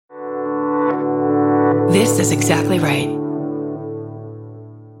This is exactly right.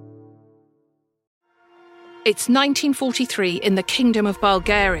 It's 1943 in the Kingdom of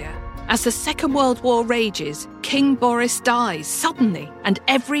Bulgaria. As the Second World War rages, King Boris dies suddenly, and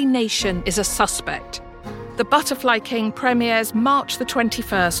every nation is a suspect. The Butterfly King premieres March the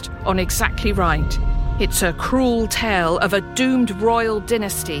 21st on Exactly Right. It's a cruel tale of a doomed royal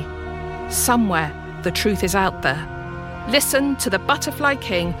dynasty. Somewhere, the truth is out there. Listen to The Butterfly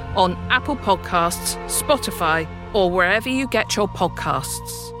King on Apple Podcasts, Spotify, or wherever you get your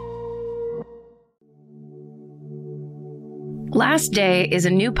podcasts. Last Day is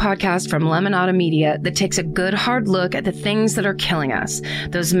a new podcast from Lemonada Media that takes a good hard look at the things that are killing us.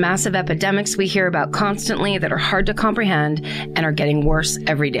 Those massive epidemics we hear about constantly that are hard to comprehend and are getting worse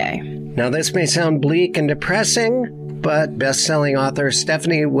every day. Now, this may sound bleak and depressing, but best-selling author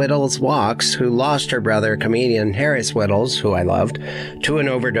Stephanie Wittels Wachs, who lost her brother, comedian Harris Wittels, who I loved, to an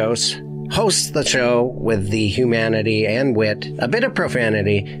overdose, hosts the show with the humanity and wit, a bit of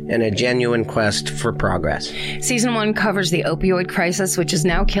profanity, and a genuine quest for progress. Season 1 covers the opioid crisis, which is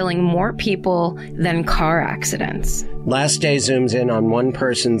now killing more people than car accidents. Last Day zooms in on one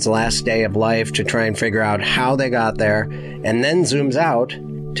person's last day of life to try and figure out how they got there, and then zooms out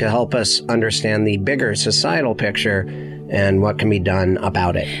to help us understand the bigger societal picture and what can be done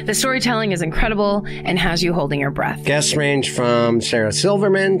about it. The storytelling is incredible and has you holding your breath. Guests range from Sarah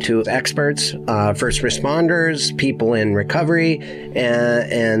Silverman to experts, first responders, people in recovery,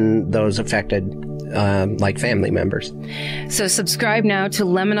 and those affected, like family members. So subscribe now to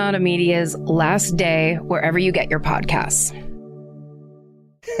Lemonada Media's Last Day, wherever you get your podcasts.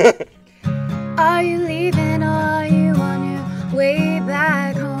 Are you leaving or are you on your way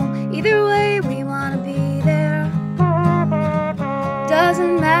back home? Either way, we want to be there.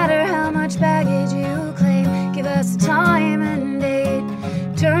 Doesn't matter how much baggage you claim. Give us a time and date,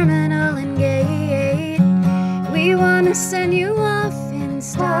 terminal and gate. We want to send you off in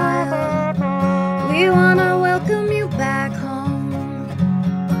style. We want to welcome you back home.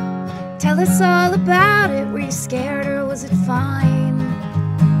 Tell us all about it. Were you scared or was it fine?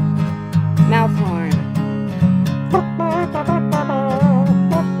 Mouth horn.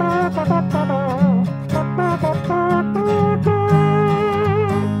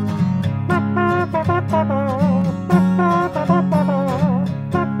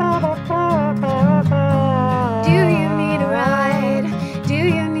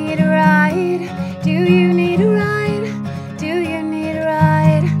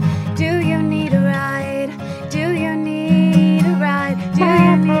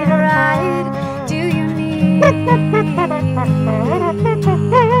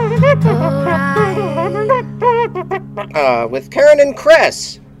 With Karen and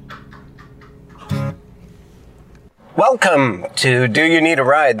Chris. Welcome to Do You Need a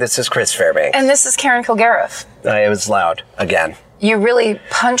Ride? This is Chris Fairbanks. And this is Karen Kilgariff. It was loud again. You really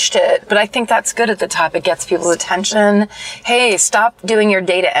punched it, but I think that's good at the top. It gets people's attention. Hey, stop doing your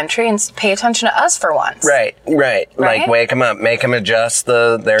data entry and pay attention to us for once. Right. Like, wake them up, make them adjust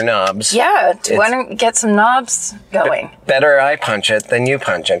their knobs. Yeah, why don't you get some knobs going? Better I punch it than you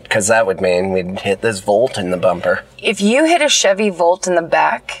punch it, because that would mean we'd hit this Volt in the bumper. If you hit a Chevy Volt in the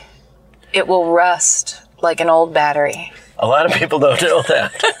back, it will rust like an old battery. A lot of people don't know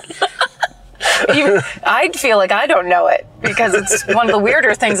that. I'd feel like I don't know it because it's one of the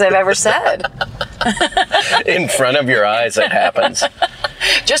weirder things I've ever said. In front of your eyes it happens.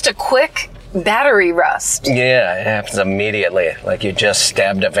 Just a quick battery rust. Yeah, it happens immediately, like you just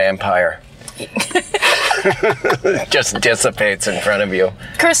stabbed a vampire. Just dissipates in front of you.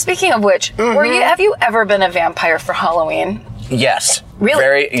 Chris, speaking of which, have you ever been a vampire for Halloween? Yes.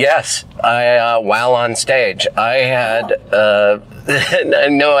 Really? Yes. While on stage, I had, I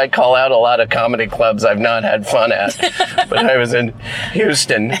know I call out a lot of comedy clubs I've not had fun at, but I was in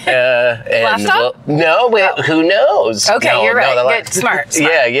Houston. Last time? Who knows? Okay, no, you're right. No, Good, smart.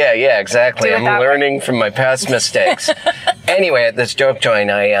 Yeah, exactly. I'm learning from my past mistakes. Anyway, at this joke joint,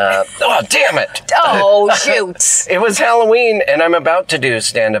 oh, damn it. Oh, shoot. It was Halloween, and I'm about to do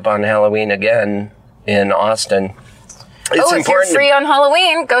stand-up on Halloween again in Austin. If you're free on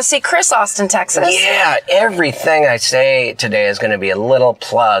Halloween, go see Chris, Austin, Texas. Yeah, everything I say today is going to be a little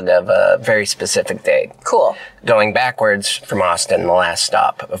plug of a very specific date. Cool. Going backwards from Austin, the last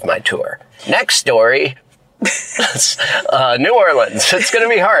stop of my tour. Next story, New Orleans. It's going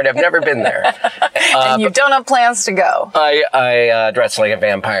to be hard. I've never been there. And you don't have plans to go. I dressed like a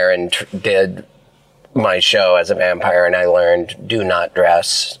vampire and did my show as a vampire, and I learned do not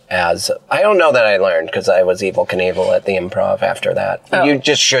dress as... I don't know that I learned, because I was Evel Knievel at the Improv after that. Oh. You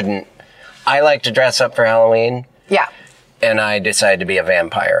just shouldn't. I like to dress up for Halloween. Yeah. And I decided to be a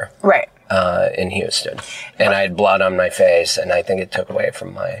vampire. Right. in Houston. And I had blood on my face, and I think it took away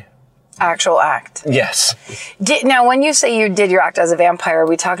from my... actual act. Yes. Now, when you say you did your act as a vampire, are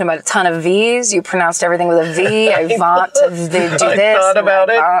we talking about a ton of V's? You pronounced everything with a V? I vaunt to do this. I thought about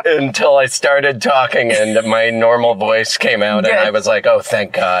it until I started talking and my normal voice came out. Good. And I was like, oh,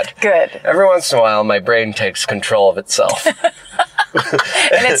 thank God. Good. Every once in a while, my brain takes control of itself.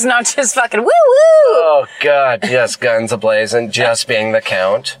 And it's not just fucking woo-woo. Oh, God. Yes, guns ablazing, just being the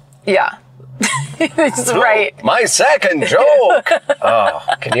Count. Yeah. That's right. My second joke. Oh,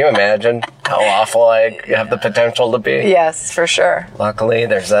 can you imagine how awful I have the potential to be? Yes, for sure. Luckily,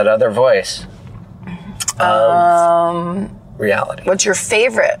 there's that other voice of reality. What's your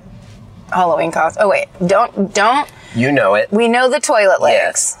favorite Halloween costume? Oh, wait. Don't. You know it. We know the toilet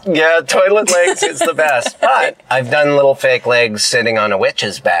legs. Yes. Yeah, toilet legs is the best. But I've done little fake legs sitting on a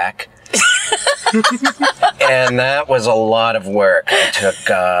witch's back. And that was a lot of work. I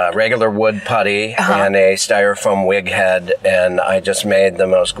took regular wood putty and a styrofoam wig head, and I just made the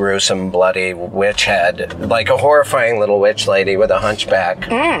most gruesome, bloody witch head, like a horrifying little witch lady with a hunchback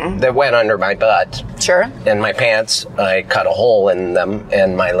that went under my butt. Sure. And my pants, I cut a hole in them,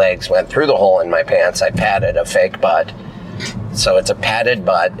 and my legs went through the hole in my pants. I padded a fake butt. So it's a padded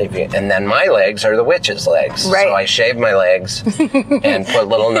butt, and then my legs are the witch's legs. Right. So I shaved my legs and put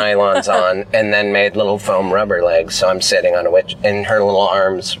little nylons on, and then made little foam rubber legs. So I'm sitting on a witch, and her little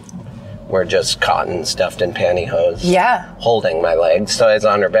arms were just cotton stuffed in pantyhose. Yeah. Holding my legs, so I was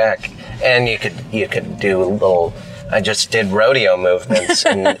on her back, and you could do little. I just did rodeo movements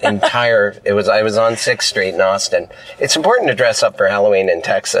in I was on 6th Street in Austin. It's important to dress up for Halloween in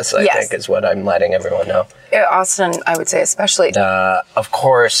Texas, I think, is what I'm letting everyone know. Austin, I would say especially. Of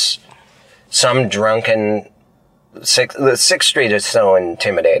course, some drunken... the 6th Street is so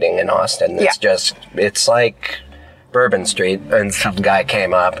intimidating in Austin. It's it's like Bourbon Street, and some guy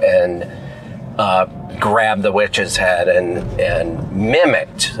came up and grabbed the witch's head and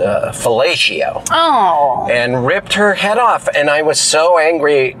mimicked fellatio. Oh. And ripped her head off. And I was so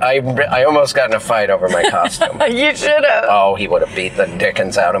angry, I almost got in a fight over my costume. You should have. Oh, he would have beat the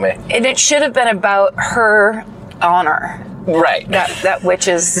dickens out of me. And it should have been about her honor. Right. That witch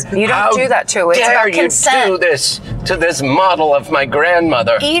is... You don't do that to it. It's about consent. How dare you do this to this model of my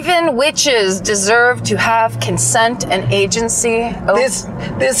grandmother? Even witches deserve to have consent and agency. Oh.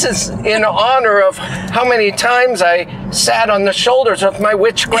 This is in honor of how many times I sat on the shoulders of my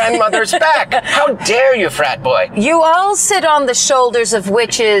witch grandmother's back. How dare you, frat boy? You all sit on the shoulders of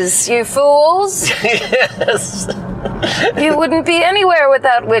witches, you fools. Yes. You wouldn't be anywhere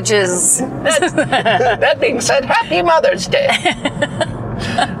without witches. That being said, Happy Mother's Day.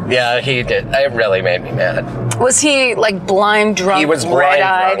 Yeah, he did. It really made me mad. Was he like blind drunk? He was blind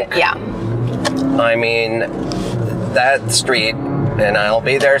red-eyed? drunk. Yeah. I mean, that street, and I'll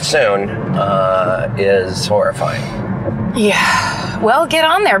be there soon, is horrifying. Yeah. Well, get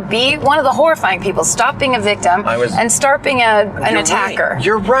on there. Be one of the horrifying people. Stop being a victim and start being an attacker. Right.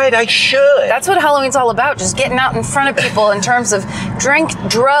 You're right. I should. That's what Halloween's all about. Just getting out in front of people in terms of drink,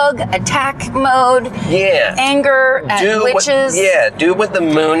 drug, attack mode, anger at witches. Do what the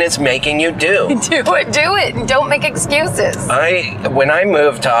moon is making you do. Do it. And don't make excuses. When I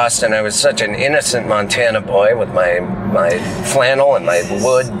moved to Austin, I was such an innocent Montana boy with my flannel and my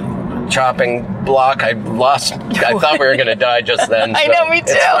wood chopping block. I thought we were going to die just then. I know, me too.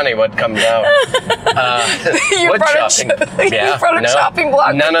 It's funny what comes out. You wood chopping. You brought a chopping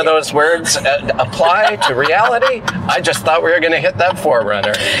block. None of those words apply to reality. I just thought we were going to hit that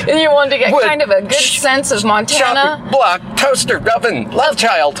forerunner. And you wanted to get kind of a good sense of Montana. Chopping block, toaster, oven, love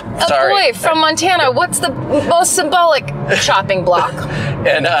child. Sorry. Boy from Montana. What's the most symbolic chopping block?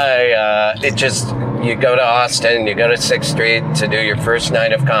 And you go to Austin, you go to 6th Street to do your first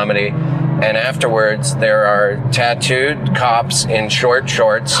night of comedy, and afterwards there are tattooed cops in short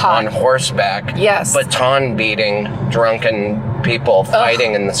shorts on horseback, baton beating drunken people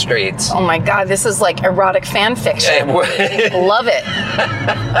fighting in the streets. Oh my God, this is like erotic fan fiction. Love it.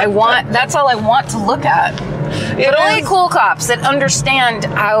 That's all I want to look at. But only cool cops that understand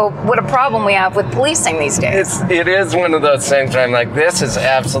what a problem we have with policing these days. It is one of those things where I'm like, this is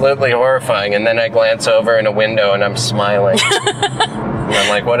absolutely horrifying, and then I glance over in a window and I'm smiling. And I'm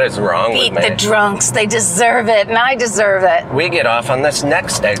like, what is wrong with me? Beat the drunks. They deserve it, and I deserve it. We get off on this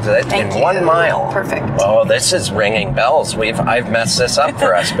next exit in 1 mile. Perfect. Oh, this is ringing bells. I've messed this up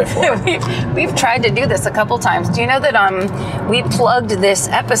for us before. We've tried to do this a couple times. Do you know that we plugged this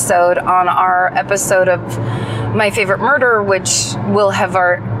episode on our episode of My Favorite Murder, which will have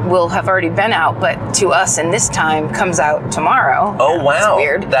already been out, but to us in this time comes out tomorrow. Oh, wow. That's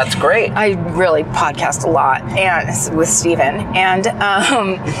weird. That's great. I really podcast a lot and with Steven. And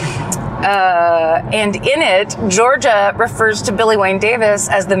And in it, Georgia refers to Billy Wayne Davis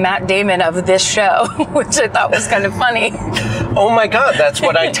as the Matt Damon of this show, which I thought was kind of funny. Oh my God, that's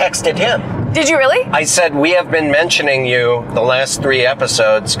what I texted him. Did you really? I said, we have been mentioning you the last 3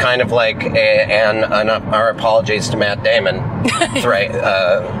 episodes, kind of like our apologies to Matt Damon. Right?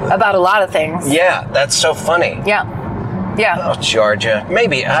 About a lot of things. Yeah, that's so funny. Yeah. Oh, Georgia.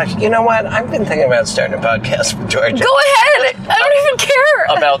 Maybe, you know what? I've been thinking about starting a podcast with Georgia. Go ahead. I don't even care.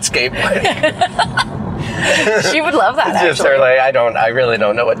 About skateboarding. She would love that, Just actually. like, I really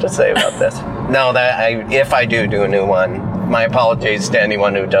don't know what to say about this. No, if I do a new one, my apologies to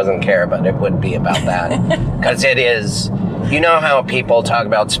anyone who doesn't care, but it would be about that. Because it is, you know how people talk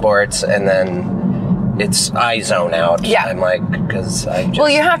about sports and then I zone out. Yeah. I'm like, because I just... Well,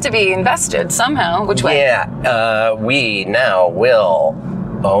 you have to be invested somehow. Which way? Yeah, we now will,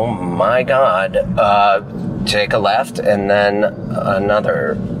 oh my God, take a left and then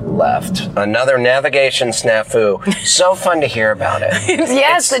another left. Another navigation snafu. So fun to hear about it.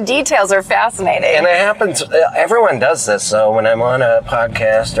 Yes, the details are fascinating. And it happens, everyone does this, so when I'm on a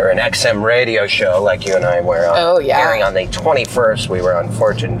podcast or an XM radio show like you and I were on, airing on the 21st, we were on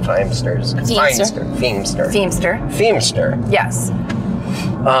Fortune Feimster. Yes.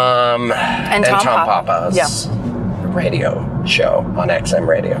 And Tom Papa's radio show on XM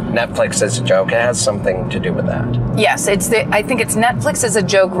Radio. Netflix is a joke. It has something to do with that. Yes, I think it's Netflix is a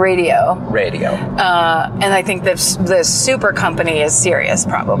joke radio. And I think the super company is Sirius,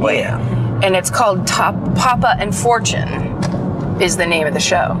 probably. Yeah. And it's called Papa and Fortune is the name of the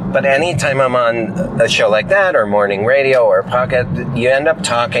show. But anytime I'm on a show like that or morning radio or pocket, you end up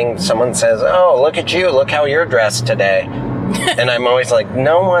talking, someone says, oh, look at you, look how you're dressed today. And I'm always like,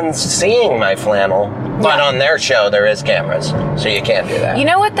 no one's seeing my flannel. But on their show, there is cameras, so you can't do that. You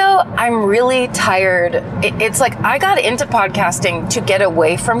know what, though? I'm really tired. It's like I got into podcasting to get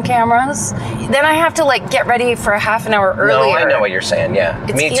away from cameras. Then I have to, get ready for a half an hour earlier. No, I know what you're saying, yeah.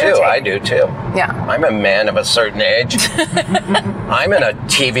 It's Me irritating. too, I do too. Yeah. I'm a man of a certain age. I'm in a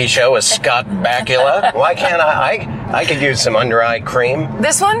TV show with Scott Bakula. Why can't I could use some under-eye cream.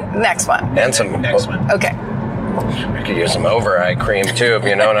 This one? Next one. And some... Next one. Okay. I could use some over-eye cream, too, if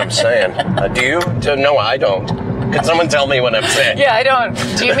you know what I'm saying. Do you? No, I don't. Can someone tell me what I'm saying? Yeah, I don't.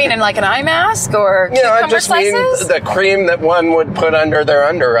 Do you mean in like an eye mask or I cucumber just slices? mean the cream that one would put under their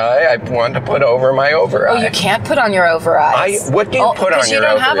under eye, I want to put over my over eye. Oh, you can't put on your over eyes. What do you put on your over eyes? Because you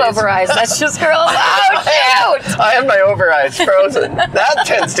don't have over eyes. That's just girls. Oh, cute! I have my over eyes frozen. That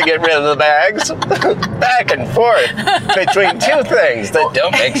tends to get rid of the bags. Back and forth between two things that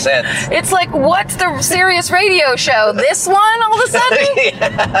don't make sense. It's like, what's the Sirius radio show? This one all of a sudden?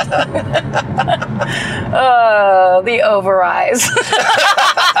 The over eyes.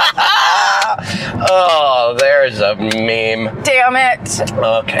 Oh, there's a meme. Damn it.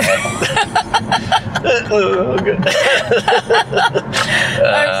 Okay.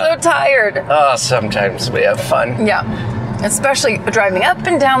 I'm so tired. Oh, sometimes we have fun. Yeah. Especially driving up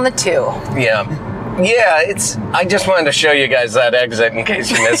and down the 2. Yeah. Yeah, I just wanted to show you guys that exit in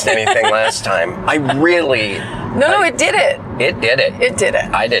case you missed anything last time. No, it did it. It did it. It did it.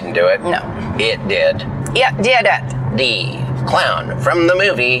 I didn't do it. No. It did. Yeah, did it. The clown from the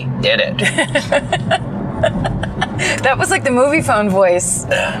movie did it. That was like the movie phone voice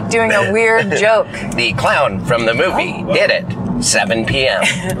doing a weird joke. The clown from the movie did it. 7 p.m.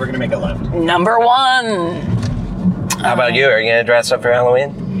 We're going to make a left. Number 1. How about you? Are you going to dress up for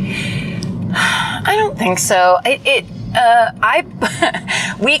Halloween? I don't think so.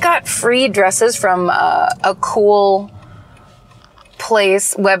 We got free dresses from a cool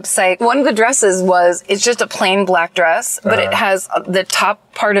place website. One of the dresses it's just a plain black dress, but it has the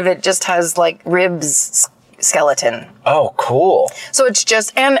top part of it just has like ribs skeleton. Oh, cool. So it's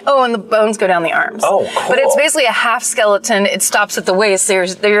just, and the bones go down the arms. Oh, cool. But it's basically a half skeleton. It stops at the waist.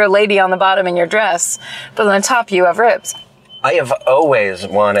 You're a lady on the bottom in your dress, but on the top you have ribs. I have always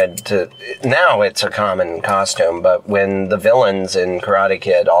wanted to, now it's a common costume, but when the villains in Karate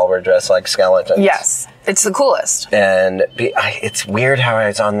Kid all were dressed like skeletons. Yes, it's the coolest. And it's weird how I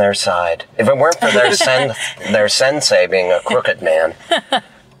was on their side. If it weren't for their sensei being a crooked man,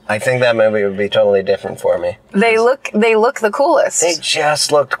 I think that movie would be totally different for me. They look the coolest. They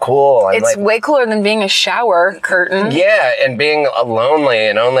just looked cool. It's way cooler than being a shower curtain. Yeah, and being lonely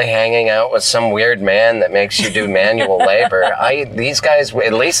and only hanging out with some weird man that makes you do manual labor. These guys,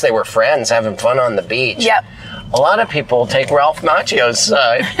 at least they were friends having fun on the beach. Yep. A lot of people take Ralph Macchio's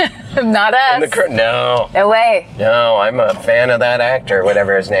side. Not us. No. No way. No, I'm a fan of that actor,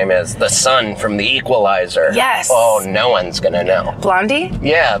 whatever his name is. The son from The Equalizer. Yes. Oh, no one's gonna know. Blondie?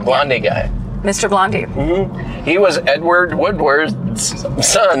 Yeah, blondie guy. Mr. Blondie. He was Edward Woodward's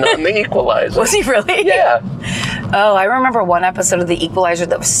son on The Equalizer. Was he really? Yeah. Oh, I remember one episode of The Equalizer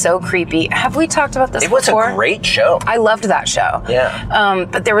that was so creepy. Have we talked about this before? It was a great show. I loved that show. Yeah.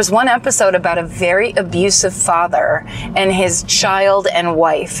 But there was one episode about a very abusive father and his child and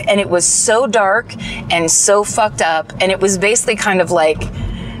wife. And it was so dark and so fucked up. And it was basically kind of like...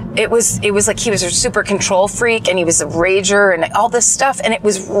 It was like he was a super control freak and he was a rager and all this stuff, and it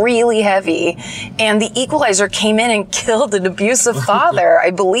was really heavy. And The Equalizer came in and killed an abusive father,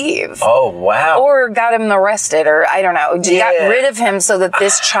 I believe. Oh, wow. Or got him arrested, or I don't know. Yeah. Got rid of him so that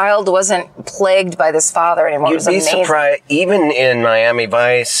this child wasn't plagued by this father anymore. It was You'd be amazing. surprised, even in Miami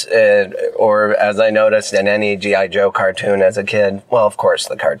Vice, or as I noticed in any G.I. Joe cartoon as a kid, well, of course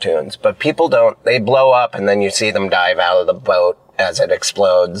the cartoons, but people they blow up and then you see them dive out of the boat as it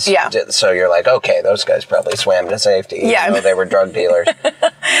explodes. Yeah. So you're like, okay, those guys probably swam to safety. Yeah. Even though they were drug dealers.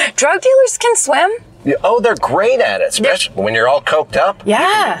 Drug dealers can swim? Oh, they're great at it, especially when you're all coked up.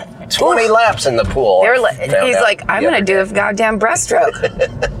 Yeah. 20 laps in the pool. He's like, I'm going to do a goddamn breaststroke.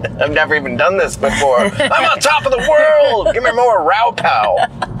 I've never even done this before. I'm on top of the world. Give me more Rao Pow.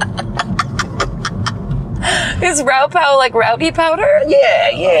 Is Rao Pow like rowdy powder?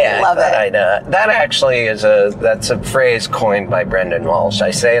 Yeah. Love it. That actually that's a phrase coined by Brendan Walsh. I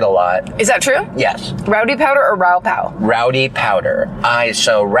say it a lot. Is that true? Yes. Rowdy powder or Rao Pow? Rowdy powder.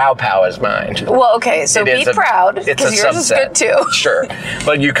 So Rao Pow is mine. Well, okay, so be proud, It's a because yours is subset. good too. Sure.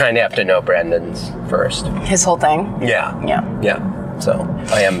 But you kind of have to know Brendan's first. His whole thing? Yeah. Yeah. So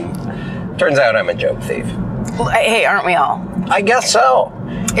turns out I'm a joke thief. Well, hey, aren't we all? I guess so.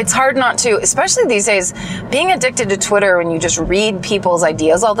 It's hard not to, especially these days, being addicted to Twitter when you just read people's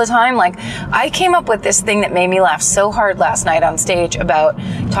ideas all the time. Like, I came up with this thing that made me laugh so hard last night on stage about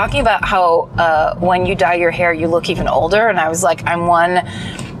talking about how when you dye your hair, you look even older. And I was like, I'm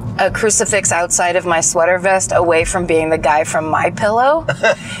a crucifix outside of my sweater vest away from being the guy from My Pillow.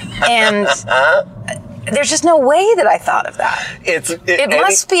 And there's just no way that I thought of that. It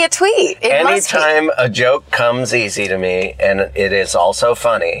must be a tweet. Anytime a joke comes easy to me and it is also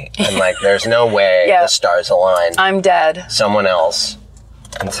funny, and like there's no way the stars align. I'm dead. Someone else.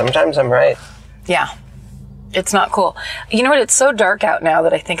 And sometimes I'm right. Yeah. It's not cool. You know what? It's so dark out now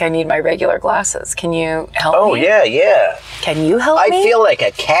that I think I need my regular glasses. Can you help me? Oh, yeah. Can you help me? I feel like a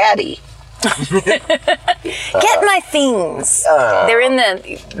caddy. Get my things. They're in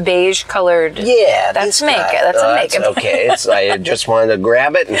the beige colored. Yeah, that's makeup. That's a makeup. That's okay. I just wanted to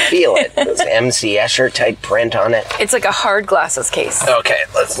grab it and feel it. There's MC Escher type print on it. It's like a hard glasses case. Okay,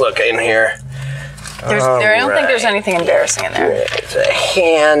 let's look in here. I don't think there's anything embarrassing in there. There's a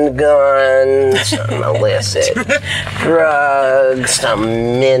handgun, some illicit drugs, some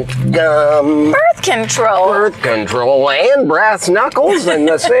mint gum. Birth control. And brass knuckles in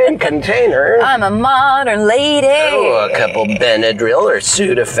the same container. I'm a modern lady. Oh, a couple Benadryl or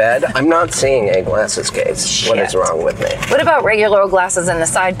Sudafed. I'm not seeing a glasses case. Shit. What is wrong with me? What about regular old glasses in the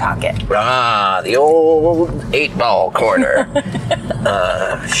side pocket? Ah, the old 8-ball corner.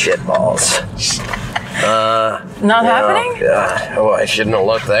 Shit balls. Not happening? I shouldn't have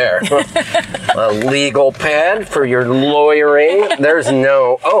looked there. A legal pad for your lawyering. There's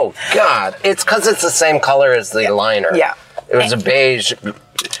no... Oh, God. It's because it's the same color as the liner. Yeah. It was a beige...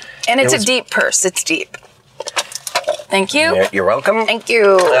 And it's a deep purse. It's deep. Thank you. You're welcome. Thank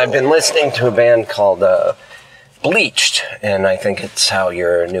you. I've been listening to a band called Bleached, and I think it's how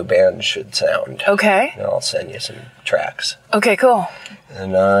your new band should sound. Okay. And I'll send you some tracks. Okay, cool.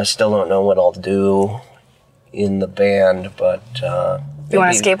 And I still don't know what I'll do in the band, but... you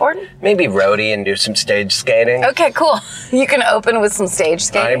want to skateboard? Maybe roadie and do some stage skating. Okay, cool. You can open with some stage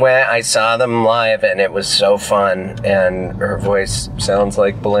skating. I saw them live, and it was so fun, and her voice sounds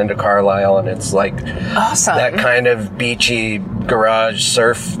like Belinda Carlisle, and it's like awesome. That kind of beachy garage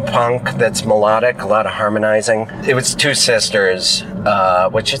surf punk that's melodic, a lot of harmonizing. It was two sisters,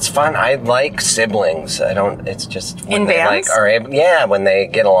 which it's fun. I like siblings. It's just when in they bands? when they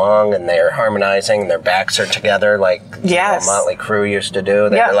get along and they're harmonizing, their backs are together like Motley Crue used to do.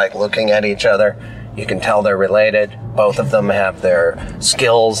 They're like looking at each other. You can tell they're related. Both of them have their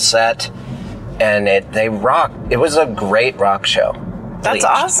skills set, and they rock. It was a great rock show. That's Bleached.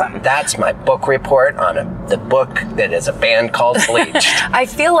 awesome. That's my book report on the book that is a band called Bleached. I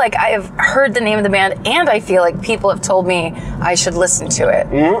feel like I have heard the name of the band, and I feel like people have told me I should listen to it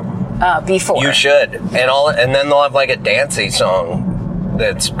before. You should. And then they'll have like a dancey song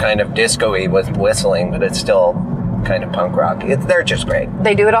that's kind of disco-y with whistling, but it's still kind of punk rock. They're just great.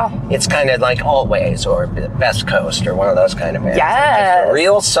 They do it all. It's kind of like Always or Best Coast or one of those kind of bands. Yes. I'm just a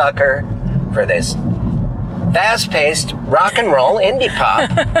real sucker for this fast-paced rock and roll indie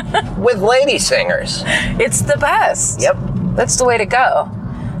pop with lady singers. It's the best. Yep. That's the way to go.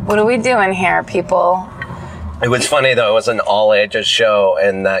 What are we doing here, people? It was funny, though. It was an all-ages show,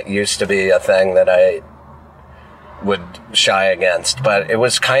 and that used to be a thing that I would shy against. But it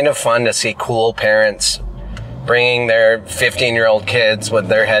was kind of fun to see cool parents bringing their 15-year-old kids with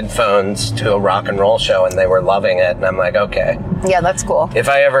their headphones to a rock and roll show, and they were loving it. And I'm like, okay. Yeah, that's cool. If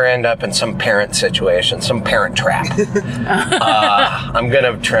I ever end up in some parent situation, some parent trap, I'm going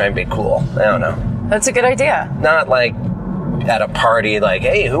to try and be cool. I don't know. That's a good idea. Not like at a party, like,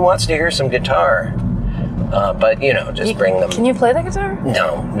 hey, who wants to hear some guitar? But, just bring them. Can you play the guitar?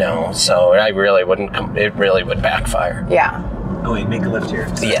 No. So I really wouldn't it really would backfire. Yeah. Oh, wait, make a left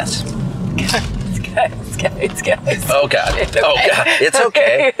here. Yes. Guys. Oh, God. It's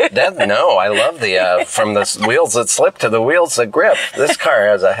okay. I love the, from the wheels that slip to the wheels that grip. This car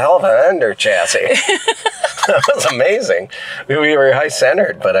has a hell of an under chassis. That was amazing. We were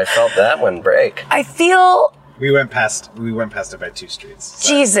high-centered, but I felt that one break. I feel... We went past about 2 streets.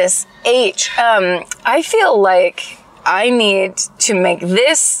 So. Jesus H. I feel like I need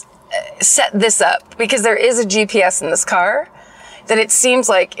to set this up, because there is a GPS in this car, that it seems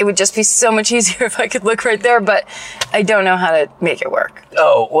like it would just be so much easier if I could look right there, but I don't know how to make it work.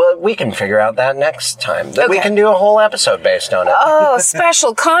 Oh, well, we can figure out that next time. Okay. We can do a whole episode based on it. Oh,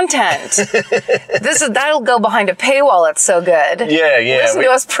 special content. That'll go behind a paywall. It's so good. Yeah. Listen to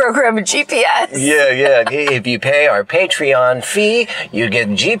us program a GPS. Yeah. If you pay our Patreon fee, you get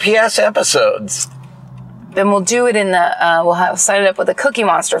GPS episodes. Then we'll do it in the, we'll sign it up with a Cookie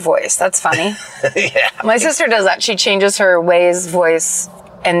Monster voice. That's funny. Yeah. My sister does that. She changes her Waze voice,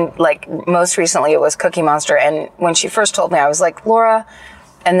 and like most recently it was Cookie Monster. And when she first told me, I was like, Laura.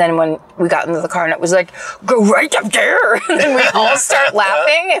 And then when we got into the car and it was like, go right up there. And then we all start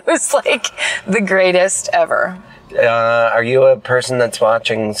laughing. It was like the greatest ever. Are you a person that's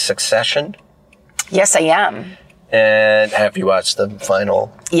watching Succession? Yes, I am. And have you watched the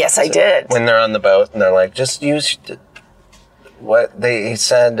final? Yes, I did. When they're on the boat and they're like, just use what he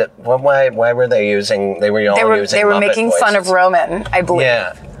said. Why were they using? They were using. They were Muppet making voices. Fun of Roman, I believe.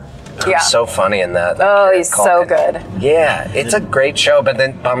 Yeah. Yeah. So funny in that. Oh, he's so good. Yeah, it's a great show, but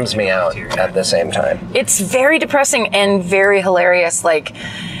then bums me out at the same time. It's very depressing and very hilarious. Like,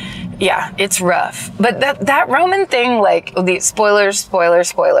 yeah, it's rough. But that Roman thing, like, the spoilers, everybody.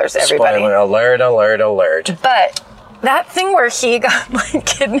 Spoiler alert. But that thing where he got, like,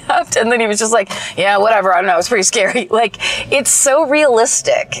 kidnapped and then he was just like, yeah, whatever, I don't know, it's pretty scary. Like, it's so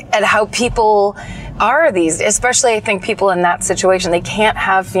realistic at how people are especially I think people in that situation, they can't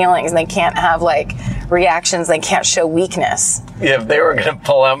have feelings and they can't have, like, reactions, they can't show weakness. Yeah, if they were going to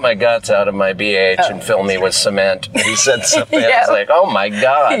pull out my guts out of my BH and fill me with cement, he said something, I was like, oh my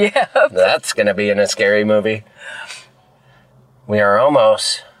God, that's going to be in a scary movie. We are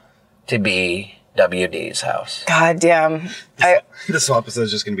almost to be WD's house. God damn. This whole episode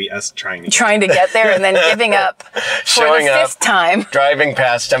is just going to be us trying to get there and then giving up for the 5th time. Driving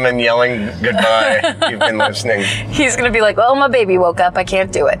past him and yelling goodbye. You've been listening. He's going to be like, well, my baby woke up. I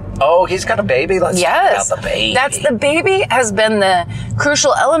can't do it. Oh, he's got a baby? Let's talk about the baby. The baby has been the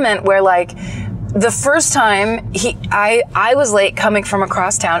crucial element where, like, the first time I was late coming from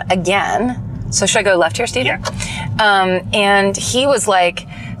across town again. So should I go left here, Steve? Yeah. And he was like,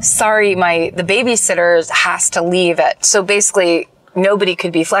 sorry, the babysitter has to leave so basically nobody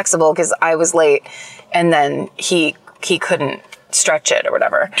could be flexible because I was late, and then he couldn't stretch it or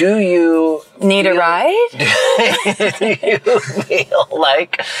whatever. Do you need a ride? Do you feel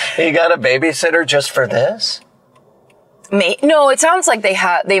like you got a babysitter just for this? No, it sounds like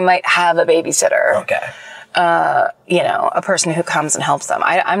they might have a babysitter. Okay. A person who comes and helps them.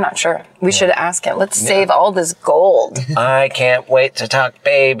 I'm not sure. We should ask him. Let's save all this gold. I can't wait to talk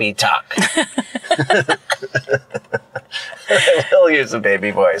baby talk. He'll use a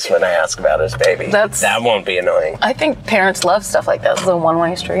baby voice when I ask about his baby. That won't be annoying. I think parents love stuff like that. It's a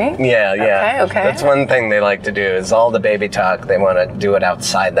one-way street. Yeah. Okay. That's one thing they like to do is all the baby talk. They want to do it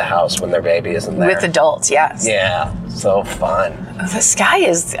outside the house when their baby isn't there. With adults, yes. Yeah, so fun. The sky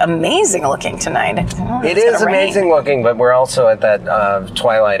is amazing looking tonight. It is amazing looking, but we're also at that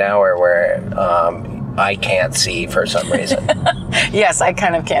twilight hour where I can't see for some reason. Yes, I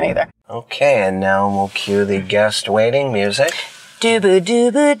kind of can't either. Okay, and now we'll cue the guest waiting music.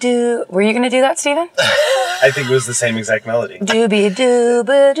 Doo-ba-doo-ba-doo. Were you going to do that, Stephen? I think it was the same exact melody.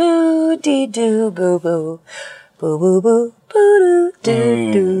 Dooby-doo-ba-doo-dee-doo-boo-boo. Boo-boo-boo. Boo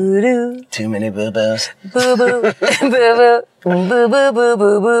doo doo doo. Too many boo-boos. Boo boo. Boo boo. Boo boo boo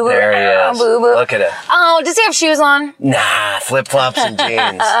boo boo. There he is. Boo boo. Look at it. Oh, does he have shoes on? Nah, flip-flops and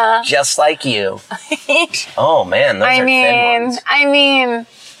jeans. Just like you. Oh, man, those are thin ones. I mean.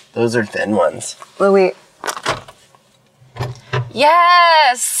 Those are thin ones. Louis.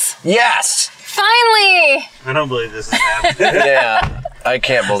 Yes! Yes! Finally! I don't believe this is happening. Yeah, I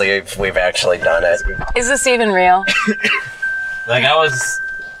can't believe we've actually done it. Is this even real? Like, I was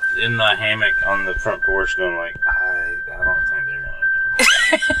in my hammock on the front porch going like, I don't think they're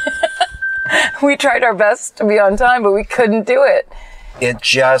gonna go. We tried our best to be on time, but we couldn't do it. It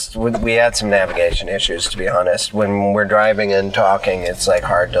just, we had some navigation issues, to be honest. When we're driving and talking, it's like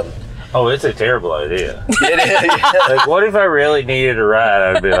hard to... Oh, it's a terrible idea. It is. Like, what if I really needed a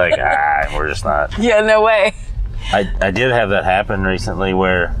ride? I'd be like, we're just not. Yeah, no way. I did have that happen recently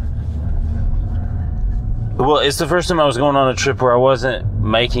where, well, it's the first time I was going on a trip where I wasn't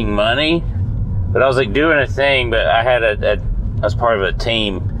making money, but I was like doing a thing, but I had I was part of a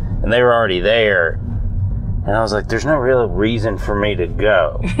team and they were already there. And I was like, there's no real reason for me to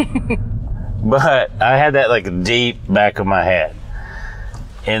go. But I had that like deep back of my head.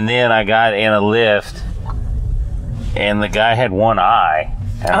 And then I got in a lift and the guy had one eye.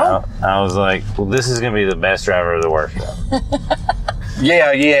 And I was like, well, this is going to be the best driver of the workshop.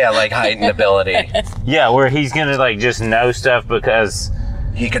 Yeah, like heightened ability. Yeah, where he's going to like just know stuff because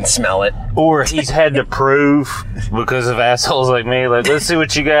He can smell it. or he's had to prove because of assholes like me. Like, let's see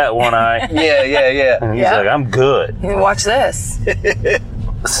what you got, one eye. Yeah. And he's Yeah. like, I'm good. You watch this.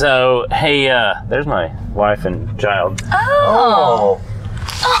 So, hey, there's my wife and child. Oh.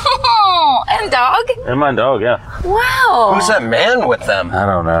 Oh, and dog. And my dog, yeah. Wow. Who's that man with them? I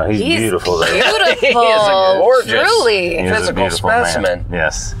don't know. He's beautiful, though. Beautiful. He is a gorgeous Truly. He is a physical beautiful man. specimen.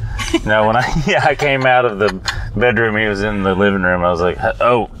 Yes. No, when I came out of the bedroom, he was in the living room. I was like,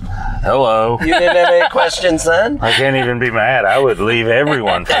 oh, hello. You didn't have any questions then? I can't even be mad. I would leave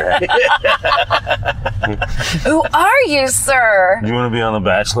everyone for him. Who are you, sir? Do you want to be on The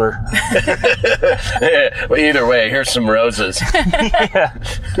Bachelor? Well, either way, here's some roses.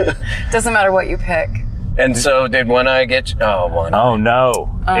 Doesn't matter what you pick. And so, did One Eye get you? Oh, One Eye. Oh,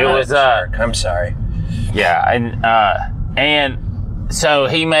 no. It was, I'm sorry. yeah. And so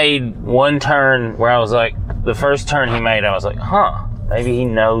he made one turn where I was like, the first turn he made, I was like, maybe he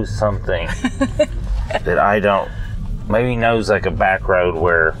knows something that I don't. Maybe he knows like a back road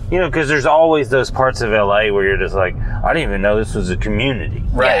where, because there's always those parts of LA where you're just like, I didn't even know this was a community.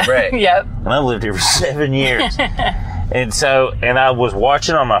 Right. Yep. And I've lived here for 7 years. And I was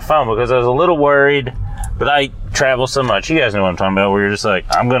watching on my phone because I was a little worried, but I travel so much. You guys know what I'm talking about, where you're just like,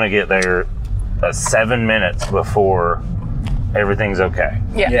 I'm going to get there 7 minutes before everything's okay.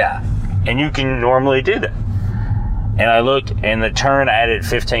 Yeah. And you can normally do that. And I looked, and the turn added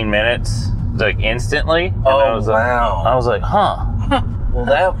 15 minutes, like instantly. And I was wow. I was like,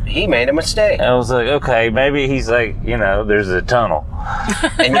 Well, he made a mistake. I was like, okay, maybe he's like, there's a tunnel.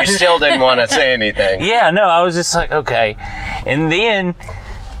 And you still didn't want to say anything. Yeah, no, I was just like, okay. And then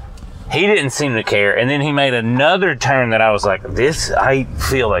he didn't seem to care. And then he made another turn that I was like, I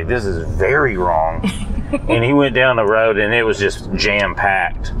feel like this is very wrong. And he went down the road and it was just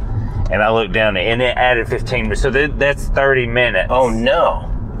jam-packed. And I looked down and it added 15 minutes. So that's 30 minutes. Oh, no.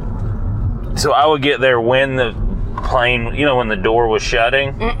 So I would get there when the plane, when the door was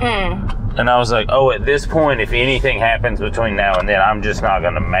shutting. Mm-mm. And I was like, at this point, if anything happens between now and then, I'm just not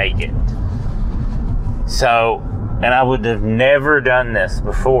going to make it. So, and I would have never done this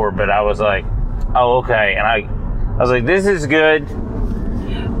before, but I was like, okay. And I was like, this is good.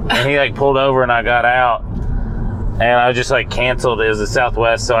 And he like pulled over and I got out. And I just like canceled it. It was the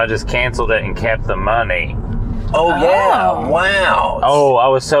Southwest, so I just canceled it and kept the money. Oh, yeah. Wow. Oh, I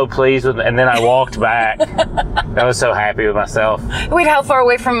was so pleased with it. And then I walked back. I was so happy with myself. Wait, how far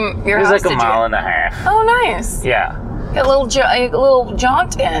away from your It was house like a mile and a half. Oh, nice. Yeah. A little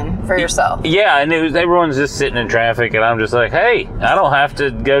jaunt in for yourself. Yeah, and everyone's just sitting in traffic, and I'm just like, hey, I don't have to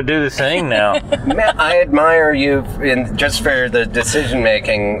go do the thing now. Man, I admire you just for the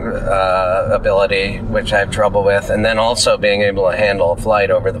decision-making ability, which I have trouble with, and then also being able to handle a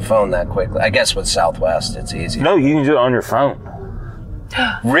flight over the phone that quickly. I guess with Southwest, it's easy. No, you can do it on your phone.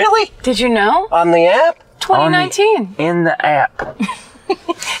 Really? Did you know? On the app? 2019. In the app.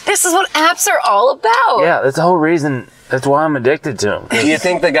 This is what apps are all about. Yeah, that's the whole reason. That's why I'm addicted to them. Do you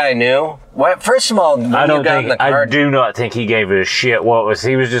think the guy knew? What? First of all, when I you got in the car... I do not think he gave a shit he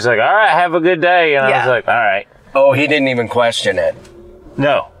was just like, all right, have a good day. And I was like, all right. Oh, he didn't even question it.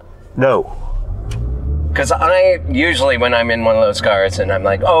 No. Because I usually, when I'm in one of those cars and I'm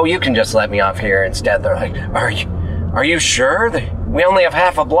like, oh, you can just let me off here instead, they're like, are you sure? We only have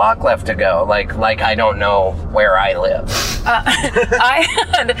half a block left to go. Like I don't know where I live. I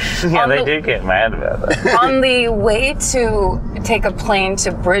had... Yeah, they do get mad about that. On the way to take a plane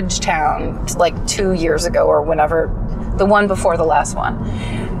to Bridgetown, like 2 years ago or whenever, the one before the last one,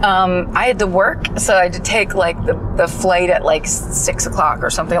 I had to work, so I had to take like the flight at like 6 o'clock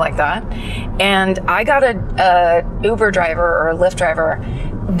or something like that. And I got a Uber driver or a Lyft driver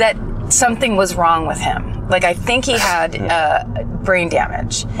that something was wrong with him. Like, I think he had brain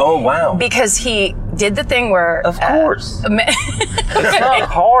damage. Oh, wow. Because he did the thing where... Of course. It's not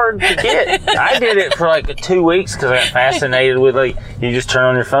hard to get. I did it for like 2 weeks because I got fascinated with, like, you just turn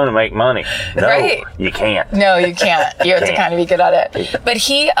on your phone and make money. No, right. You can't. No, you can't. You have to kind of be good at it. But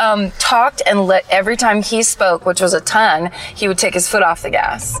he talked and every time he spoke, which was a ton, he would take his foot off the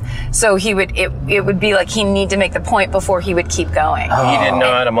gas. So it would be like he need to make the point before he would keep going. He didn't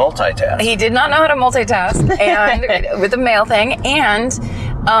know how to multitask. He did not know how to multitask and with the mail thing. And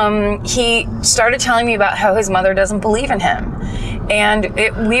he started telling me about how his mother doesn't believe in him. And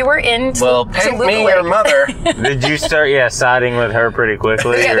we were in Well, paint me your mother. Did you start, siding with her pretty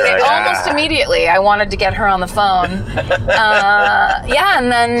quickly? Yeah, You're like, almost immediately. I wanted to get her on the phone.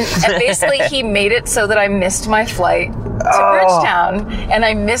 And then basically he made it so that I missed my flight to Bridgetown. And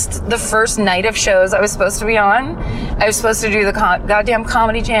I missed the first night of shows I was supposed to be on. I was supposed to do the goddamn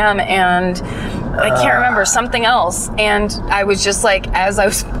Comedy Jam and I can't remember, something else. And I was just like, as I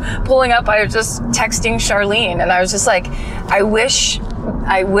was pulling up, I was just texting Charlene and I was just like, I wish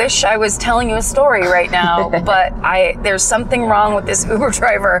I was telling you a story right now, but there's something wrong with this Uber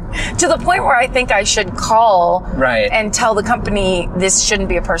driver to the point where I think I should call and tell the company this shouldn't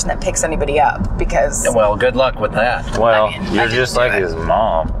be a person that picks anybody up because... Well, good luck with that. Well, you're just like his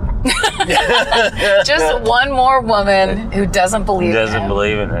mom. Just one more woman who doesn't believe in him.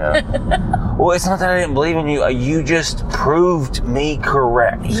 believe in him. Well, it's not that I didn't believe in you. You just proved me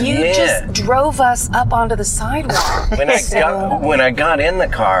correct. You just drove us up onto the sidewalk. When I got in the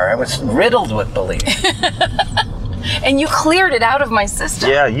car, I was riddled with belief. And you cleared it out of my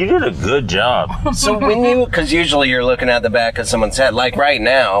system. Yeah, you did a good job. So because usually you're looking at the back of someone's head, like right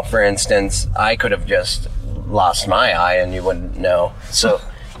now, for instance, I could have just lost my eye and you wouldn't know. So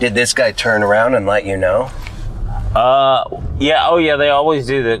did this guy turn around and let you know? Yeah. Oh, yeah. They always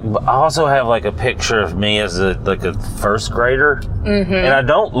do that. I also have like a picture of me as a first grader, and I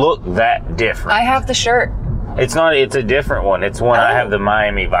don't look that different. I have the shirt. It's not. It's a different one. It's one I have the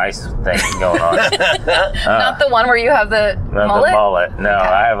Miami Vice thing going on. Not the one where you have the mullet? The mullet. No,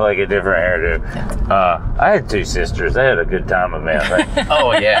 I have like a different hairdo. I had two sisters. They had a good time with me, I think.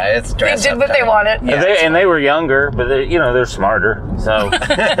 Oh yeah, it's dress They did what they wanted. Yeah. They were younger, but they're smarter. So what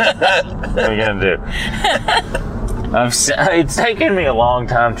are you gonna do? It's taken me a long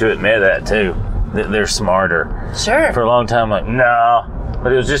time to admit that too. That they're smarter. Sure. For a long time, like no.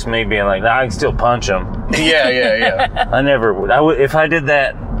 But it was just me being like, I can still punch them. Yeah. I never would. If I did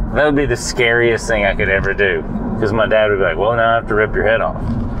that, that would be the scariest thing I could ever do. Because my dad would be like, well, now I have to rip your head off.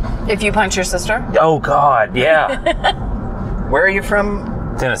 If you punch your sister? Oh, God, yeah. Where are you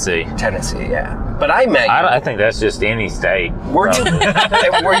from? Tennessee. Tennessee, yeah. But I met you. I think that's just any state. Were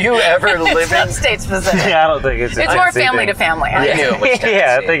you ever living? It's not state specific. Yeah, I don't think it's more family to family. I knew it was Tennessee.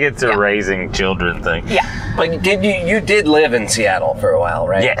 Yeah, I think it's a raising children thing. Yeah. But you did live in Seattle for a while,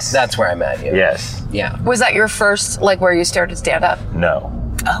 right? Yes. That's where I met you. Yes. Yeah. Was that your first, like, where you started stand up? No.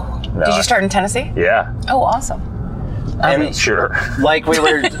 Oh. No, Did you start in Tennessee? Yeah. Oh, awesome. I mean, sure. Like we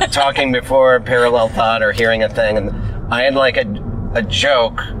were talking before, parallel thought or hearing a thing, and I had like a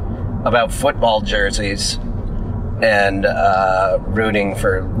joke about football jerseys and rooting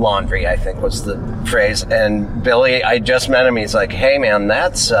for laundry, I think was the phrase. And Billy, I just met him. He's like, hey, man,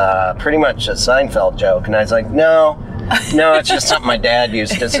 that's pretty much a Seinfeld joke. And I was like, no, it's just something my dad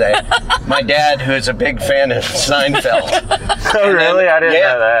used to say. My dad, who's a big fan of Seinfeld. Oh, really? I didn't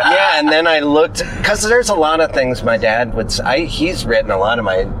know that. Yeah, and then I looked, because there's a lot of things my dad would say. He's written a lot of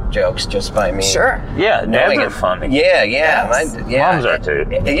my jokes just by me. Sure. Yeah, dads are funny. Yeah. Yes. Moms are too.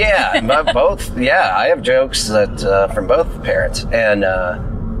 Yeah, both. Yeah, I have jokes that from both parents, and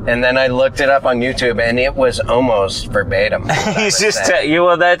then I looked it up on YouTube, and it was almost verbatim. He's just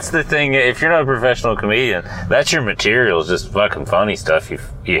well, that's the thing. If you're not a professional comedian, that's your material. Is just fucking funny stuff you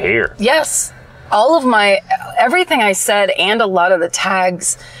hear. Yes. All of everything I said and a lot of the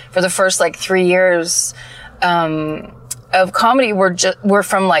tags for the first 3 years of comedy were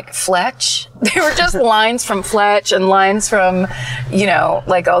from like Fletch. They were just lines from Fletch and lines from,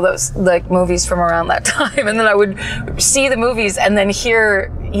 like all those like movies from around that time. And then I would see the movies and then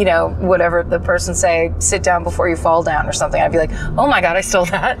hear you know, whatever the person say, sit down before you fall down or something, I'd be like, oh my God, I stole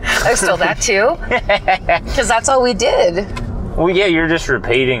that. I stole that too. Because that's all we did. Well, yeah, you're just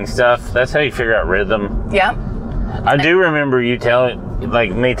repeating stuff. That's how you figure out rhythm. Yeah. I do remember me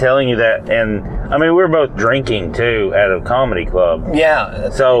telling you that, and I mean, we were both drinking too at a comedy club. Yeah.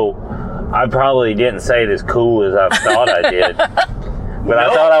 So I probably didn't say it as cool as I thought I did. But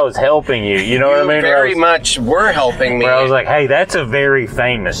I thought I was helping you. You know what I mean? Very much were helping me. Where I was like, hey, that's a very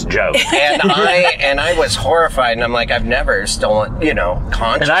famous joke. And I was horrified, and I'm like, I've never stolen, you know,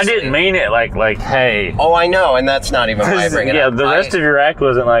 consciously. And I didn't mean it like, hey. Oh, I know, and that's not even why I bring it up. Yeah, the rest of your act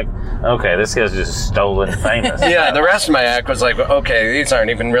wasn't like, okay, this guy's just stolen famous. Yeah, the rest of my act was like, okay, these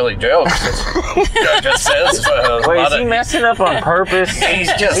aren't even really jokes. It just says. Wait, is he messing up on purpose?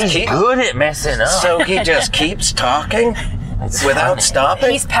 He's good at messing up. So he just keeps talking without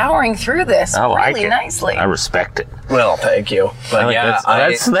stopping? He's powering through this really nicely. I respect it. Well, thank you. But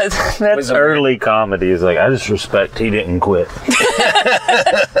that's early comedy. Is like, I just respect he didn't quit.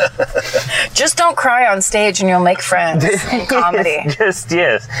 Just don't cry on stage and you'll make friends in comedy. Yes.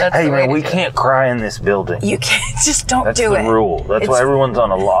 That's hey man, we can't cry in this building. You can't. Just don't do it. That's the rule. That's why everyone's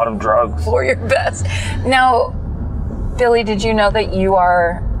on a lot of drugs. For your best. Now, Billy, did you know that you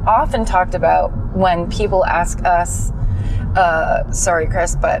are often talked about when people ask us, sorry,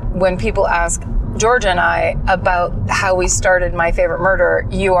 Chris, but when people ask Georgia and I about how we started My Favorite Murder,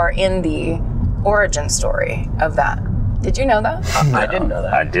 you are in the origin story of that. Did you know that? No, I didn't know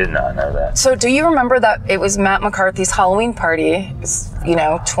that. I did not know that. So do you remember that it was Matt McCarthy's Halloween party, you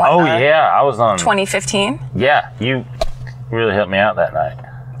know, I was on 2015? Yeah, you really helped me out that night.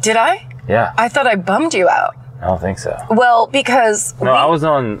 Did I? Yeah. I thought I bummed you out. I don't think so. Well, because... I was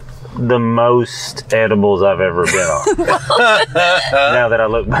on the most edibles I've ever been on. Now that I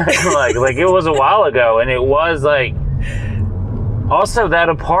look back, like it was a while ago, and it was like... Also, that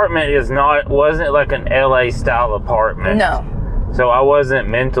apartment wasn't like an LA style apartment. No. So I wasn't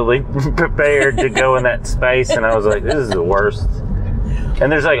mentally prepared to go in that space, and I was like, this is the worst. And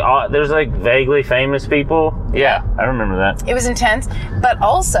there's like vaguely famous people. Yeah, I remember that. It was intense. But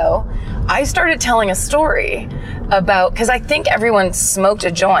also, I started telling a story about, because I think everyone smoked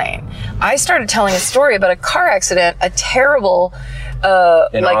a joint. I started telling a story about a car accident, a terrible,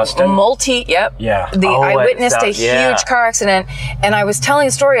 in Austin? Yeah. I witnessed a huge car accident, and I was telling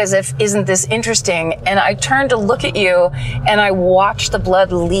a story as if, isn't this interesting? And I turned to look at you, and I watched the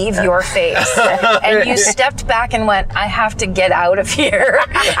blood leave your face. And you stepped back and went, I have to get out of here.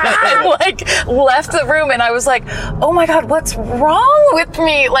 And left the room, and I was like, oh my God, what's wrong with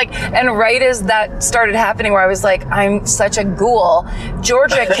me? And right as that started happening, where I was like, I'm such a ghoul,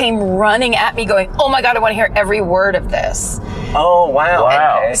 Georgia came running at me going, oh my God, I want to hear every word of this. Oh, wow.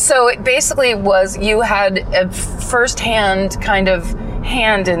 Okay. So it basically was, you had a first-hand kind of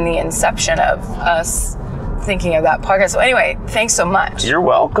hand in the inception of us thinking of that podcast. So anyway, thanks so much. You're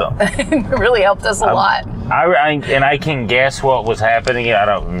welcome. It really helped us a lot. I can guess what was happening. I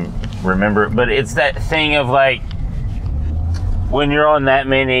don't remember it, but it's that thing of like, when you're on that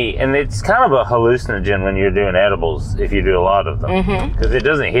many, and it's kind of a hallucinogen when you're doing edibles, if you do a lot of them, because it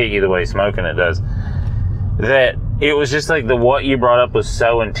doesn't hit you the way smoking it does. That it was just like what you brought up was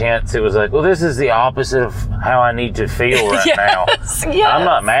so intense. It was like, well, this is the opposite of how I need to feel right now. Yes. I'm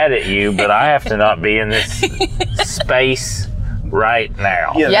not mad at you, but I have to not be in this space right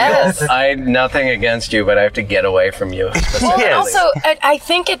now. Yeah, yes. I nothing against you, but I have to get away from you. Well, and also, I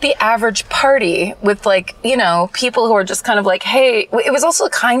think at the average party with people who are just kind of like, hey, it was also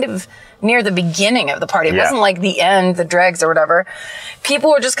kind of near the beginning of the party. It wasn't like the end, the dregs or whatever. People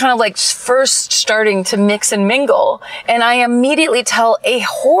were just kind of like first starting to mix and mingle. And I immediately tell a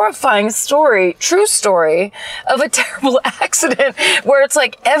horrifying story, true story, of a terrible accident where it's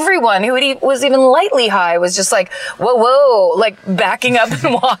like everyone who was even lightly high was just like, whoa, like backing up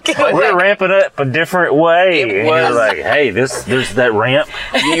and walking. We're ramping up a different way. And you're like, hey, there's that ramp.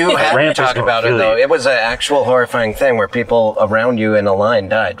 You have to talk about it, though. It was an actual horrifying thing where people around you in a line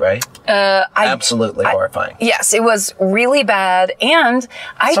died, right? Absolutely horrifying. Yes, it was really bad, and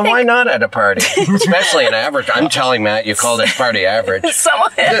I think... why not at a party? Especially an average... I'm telling Matt you called it party average.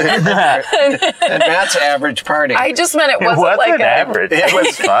 And Matt's average party. I just meant it wasn't like an average. It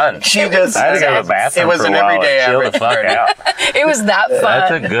was fun. I had to go to the bathroom. It was an everyday average party. It was that fun.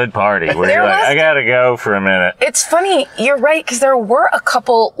 That's a good party where you're like, I gotta go for a minute. It's funny, you're right, because there were a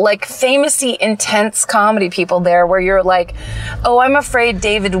couple famously intense comedy people there where you're like, oh, I'm afraid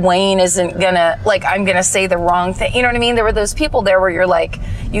David Wayne isn't gonna, like, I'm gonna say the wrong thing. You know what I mean? There were those people there where you're like,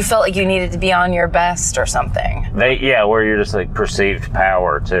 you felt like you needed to be on your best or something. Where you're just like perceived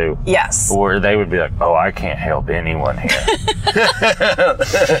power too. Yes. Where they would be like, oh, I can't help anyone here.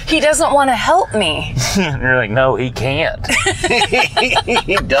 He doesn't want to help me. And you're like, no, he can't.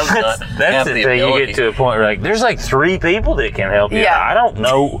 He does not. That's have the the thing. You ability. get to a point where like, there's like 3 people that can help you. Yeah. I don't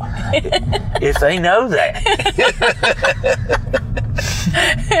know if they know that.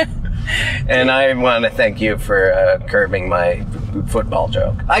 And I want to thank you for curbing my football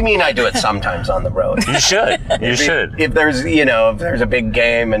joke. I mean, I do it sometimes on the road. You should. You should. If there's, if there's a big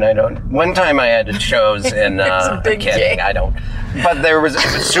game and I don't. One time I had shows in. a big I'm kidding, game. I don't. But it was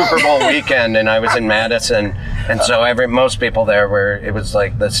Super Bowl weekend and I was in Madison, and so most people there it was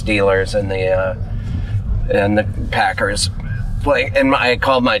like the Steelers and the Packers. And I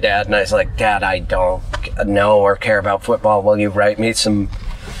called my dad and I was like, Dad, I don't know or care about football. Will you write me some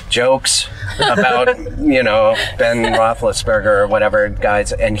jokes about, Ben Roethlisberger or whatever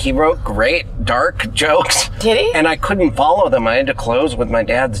guys? And he wrote great, dark jokes. Did he? And I couldn't follow them. I had to close with my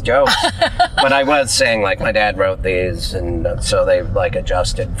dad's jokes. But I was saying, like, my dad wrote these, and so they, like,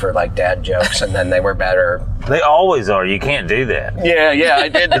 adjusted for, like, dad jokes, and then they were better. They always are. You can't do that. Yeah, I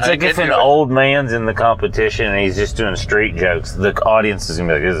did. It's like if an old man's in the competition and he's just doing street jokes, the audience is going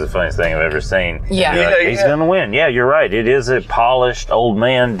to be like, this is the funniest thing I've ever seen. Yeah. You're like, Yeah, he's yeah. going to win. Yeah, you're right. It is a polished old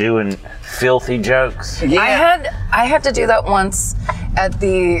man doing filthy jokes. Yeah. I had to do that once at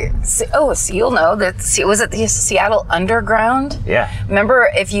the, so you'll know that, it was at the Seattle Underground. Yeah. Remember,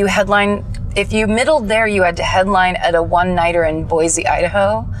 if you middled there, you had to headline at a one-nighter in Boise,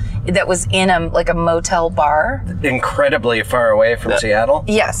 Idaho, that was in a motel bar. Incredibly far away from Seattle.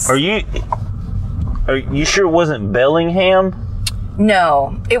 Yes. Are you sure it wasn't Bellingham?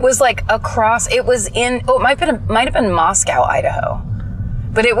 No, it was like across. It was in. Oh, it might have been Moscow, Idaho,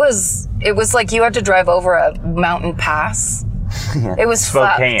 but it was like you had to drive over a mountain pass. It was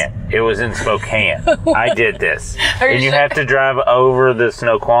Spokane. fucked. It was in Spokane. I did this. Are you And you sure? have to drive over the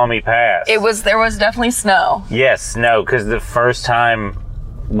Snoqualmie Pass. There was definitely snow. Yes, no, because the first time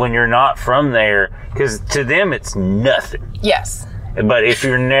when you're not from there, because to them it's nothing. Yes. But if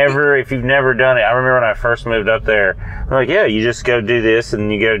you've never done it, I remember when I first moved up there, I'm like, yeah, you just go do this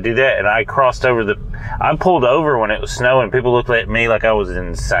and you go do that. And I I pulled over when it was snowing. People looked at me like I was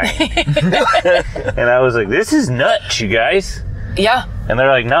insane. And I was like, this is nuts, you guys. Yeah. And they're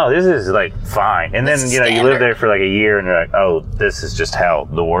like, no, this is like fine. And then, This is you live standard. there for like a year and you're like, oh, this is just how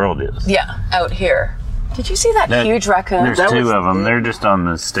the world is. Yeah. Out here. Did you see that huge raccoon? There's 2 of them. They're just on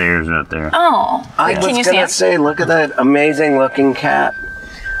the stairs right there. Oh. I Can you was see going it? to say, look at that amazing looking cat.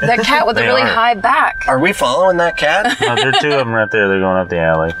 That cat with a They really are. high back. Are we following that cat? No, there are 2 of them right there. They're going up the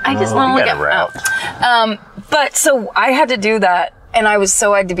alley. I just want to You look got a route. at. But so I had to do that, and I was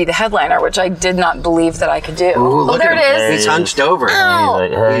so I had to be the headliner, which I did not believe that I could do. Ooh, look there at it him. is. He's hunched over. Oh.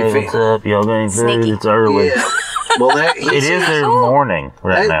 He's like, hey, Leafy. what's up? Y'all got any food? Sneaky. It's early. Yeah. Well, It is their morning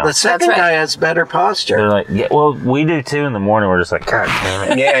right now. The second That's right. guy has better posture. They're like, yeah, well, we do too in the morning. We're just like, God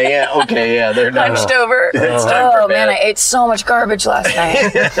damn it. Yeah, okay, yeah, they're not. Hunched over. It's time for Oh man, bed. I ate so much garbage last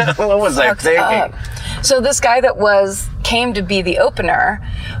night. What was I Fucked thinking? up. So this guy that came to be the opener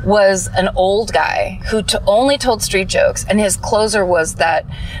was an old guy who only told street jokes, and his closer was that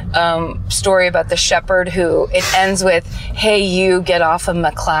story about the shepherd who it ends with, "Hey, you get off of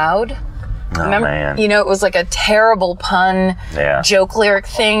McLeod." Oh, Remember, man. it was like a terrible pun Yeah. joke lyric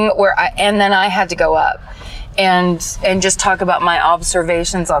thing and then I had to go up and just talk about my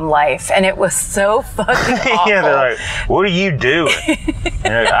observations on life, and it was so fucking awful. Yeah, they're like, what are you doing? And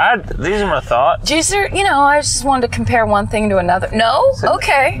you're like, these are my thoughts. I just wanted to compare one thing to another. No?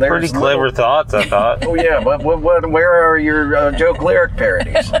 Okay. There's Pretty clever thoughts, I thought. Oh yeah, but where are your joke lyric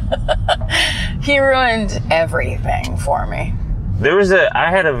parodies? He ruined everything for me.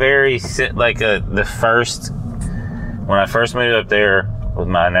 I had a very, when I first moved up there with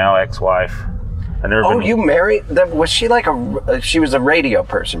my now ex-wife, I never Oh, been, you married? Was she like she was a radio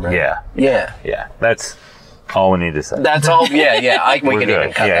person, right? Yeah. Yeah. Yeah, that's all we need to say. That's all. Yeah. We We're can good.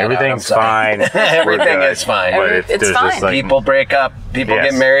 even cut Yeah, that everything's out. I'm sorry. fine. Everything We're good. is fine. But It's there's fine. just like, People break up. People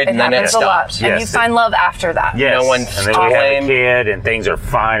Yes. get married, It and then it happens a lot. stops. And Yes. you find love after that. yes. No one and then we have a claim- kid and things are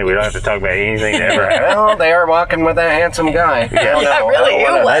fine. We don't have to talk about anything that ever happened. Well, they are walking with a handsome guy. I don't know. really? I don't Who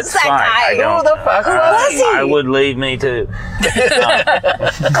wanna- was That's that fine. guy? I don't- Who the fuck was he? I would leave me too.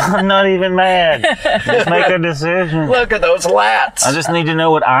 I'm not even mad. Just make a decision. Look at those lats. I just need to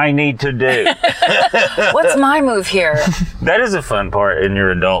know what I need to do. What's my move here? That is a fun part in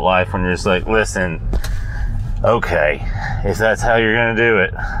your adult life when you're just like, listen, okay, if that's how you're going to do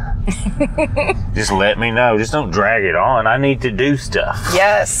it, Just let me know. Just don't drag it on. I need to do stuff.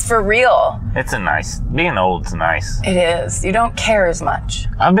 Yes, for real. Being old's nice. It is. You don't care as much.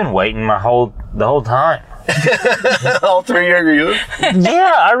 I've been waiting the whole time. All 3 years of youth?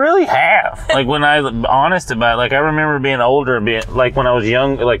 Yeah, I really have. Like, when I'm honest about it, like, I remember being older, like, when I was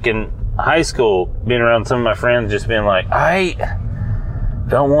young, like, in high school, being around some of my friends, just being like, I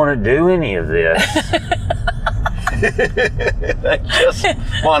don't want to do any of this. I just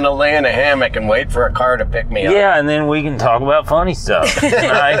want to lay in a hammock and wait for a car to pick me up. Yeah, and then we can talk about funny stuff.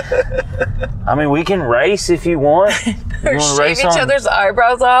 I mean, we can race if you want. Or shave each other's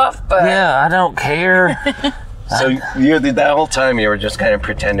eyebrows off, but... Yeah, I don't care. So that whole time you were just kind of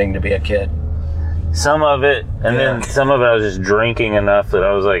pretending to be a kid? Some of it, and then some of it I was just drinking enough that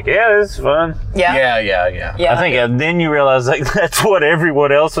I was like, yeah, this is fun. Yeah. I think then you realize, like, that's what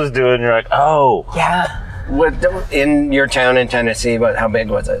everyone else was doing. You're like, oh. Yeah. What, in your town in Tennessee, how big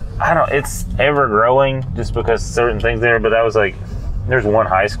was it? It's ever growing just because certain things there, but that was like, there's one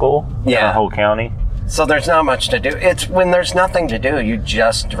high school in the whole county. So there's not much to do. It's when there's nothing to do, you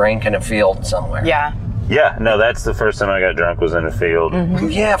just drink in a field somewhere. Yeah. Yeah, no, that's the first time I got drunk was in a field. Mm-hmm.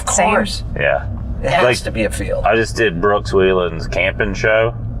 Yeah, of course. Same. Yeah. It has to be a field. I just did Brooks Wheelan's camping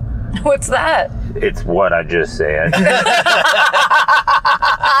show. What's that? It's what I just said.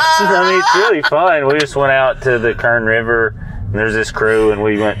 I mean, it's really fun. We just went out to the Kern River, and there's this crew, and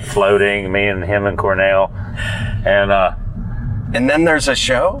we went floating, me and him and Cornell. And then there's a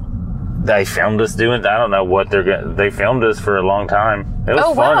show? They filmed us doing, I don't know what they filmed us for a long time. It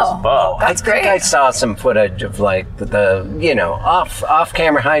was fun as fuck. That's great. I think I saw some footage of like the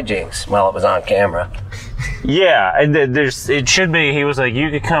off-camera hijinks while it was on camera. Yeah, and it should be, he was like, you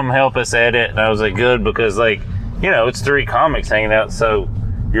could come help us edit, and I was like, good, because like, it's 3 comics hanging out, so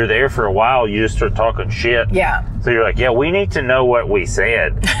you're there for a while, you just start talking shit. Yeah. So you're like, yeah, we need to know what we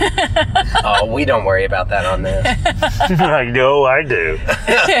said. Oh, we don't worry about that on this. Like, no, I do.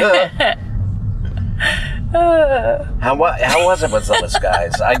 How was it with those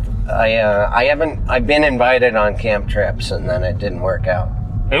guys? I've been invited on camp trips and then it didn't work out.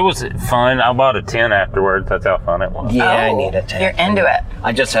 It was fun. I bought a tent afterwards. That's how fun it was. Yeah, I need a tent. You're into it.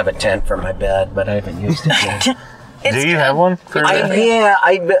 I just have a tent for my bed, but I haven't used it yet. Do you have one?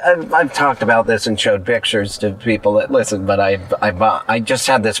 I've talked about this and showed pictures to people that listen, but I just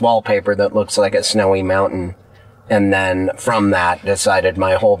had this wallpaper that looks like a snowy mountain, and then from that decided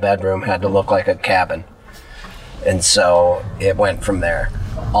my whole bedroom had to look like a cabin, and so it went from there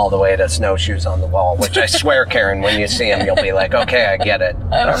all the way to snowshoes on the wall, which I swear, Karen, when you see them, you'll be like, okay, I get it.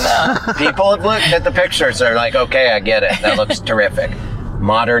 I don't know. People have looked at the pictures, they're like, okay, I get it. That looks terrific.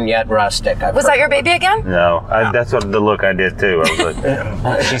 Modern yet rustic. Was that your baby again? No, that's what the look I did too. I was like,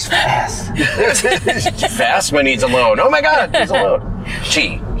 oh, she's fast. Fast when he's alone. Oh my God, he's alone.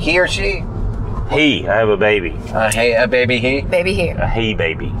 He or she? He. I have a baby. A baby he? Baby he. A he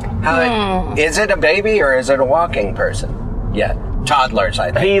baby. Is it a baby or is it a walking person? Yeah, toddlers,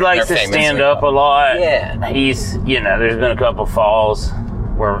 I think. He likes to stand up a lot. Yeah. He's, there's been a couple falls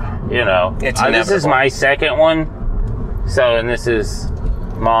where, It's this is my second one. So, and this is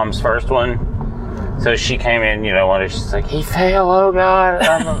Mom's first one. So she came in, she's like, he fell, oh God.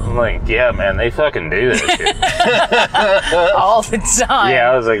 I'm like, yeah, man, they fucking do that shit. All the time.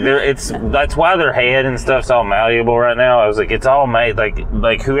 Yeah, I was like, that's why their head and stuff's all malleable right now. I was like, it's all made,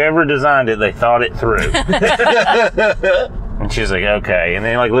 like whoever designed it, they thought it through. And she's like, okay. And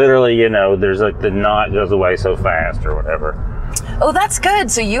then literally, there's the knot goes away so fast or whatever. Oh, that's good.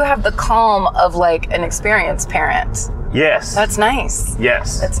 So you have the calm of an experienced parent. Yes. That's nice.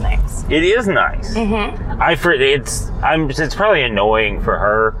 Yes. That's nice. It is nice. Mm-hmm. It's probably annoying for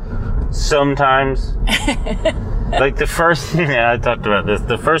her sometimes. The first, I talked about this.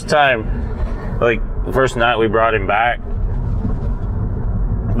 The first time, the first night we brought him back,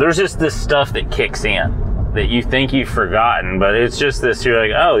 there's just this stuff that kicks in that you think you've forgotten, but it's just this, you're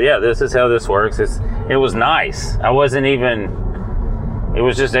like, oh yeah, this is how this works. It was nice. It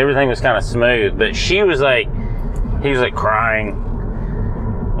was just, everything was kind of smooth, but he was crying,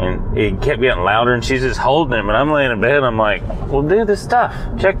 and it kept getting louder, and she's just holding him, and I'm laying in bed, and I'm like, well, do the stuff,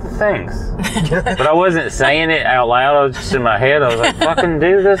 check the things. But I wasn't saying it out loud, I was just in my head, I was like, fucking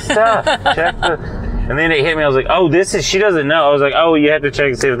do this stuff, check and then it hit me, I was like, oh, she doesn't know. I was like, oh, you have to check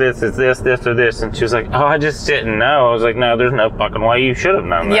and see if this is this, or this, and she was like, oh, I just didn't know. I was like, no, there's no fucking way, you should have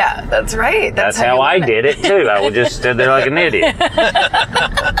known that. Yeah, that's right. That's how I did it too. I would just stood there like an idiot.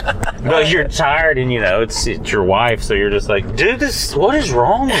 But you're tired, and it's your wife, so you're just like, do this. What is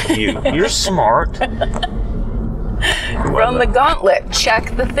wrong with you? You're smart. Run the gauntlet.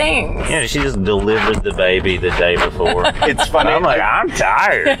 Check the things. Yeah, she just delivered the baby the day before. It's funny. I'm like, I'm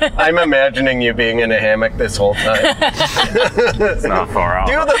tired. I'm imagining you being in a hammock this whole time. It's not far off.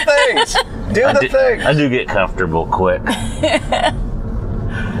 Do the things. Do the things. I do get comfortable quick.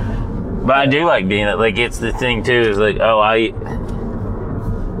 But I do like being like, it's the thing too, is like,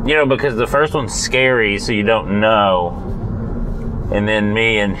 because the first one's scary, so you don't know. And then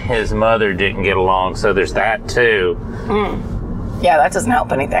me and his mother didn't get along, so there's that too. Yeah, that doesn't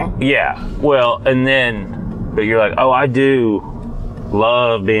help anything. Yeah, well, but you're like, I do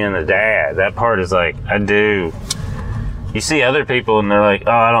love being a dad. That part is like, I do. You see other people and they're like,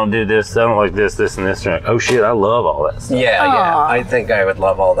 I don't do this, I don't like this, and this. You're like, oh shit, I love all that stuff. Yeah. I think I would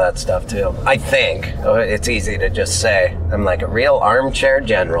love all that stuff too. I think. It's easy to just say. I'm like a real armchair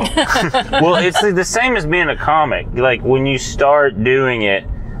general. Well, it's the same as being a comic. Like, when you start doing it,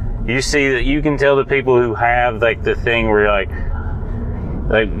 you see that you can tell the people who have, like, the thing where you're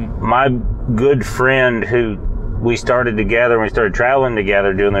like my good friend who we started together and we started traveling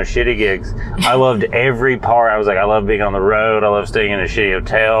together doing those shitty gigs. I loved every part. I was like, I love being on the road. I love staying in a shitty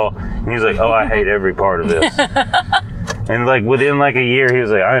hotel. And he was like, I hate every part of this. And like within like a year, he was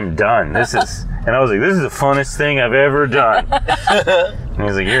like, I am done. And I was like, this is the funnest thing I've ever done. And he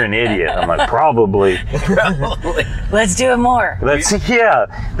was like, you're an idiot. I'm like, probably. Let's do it more.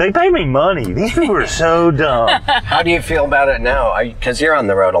 They pay me money. These people are so dumb. How do you feel about it now? Because you're on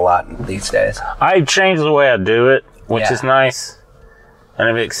the road a lot these days. I've changed the way I do it, which is nice. And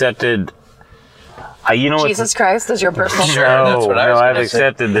I've accepted... Jesus Christ is your personal That's what I was I've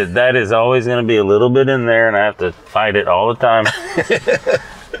accepted that is always going to be a little bit in there, and I have to fight it all the time.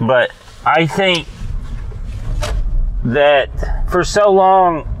 But I think that for so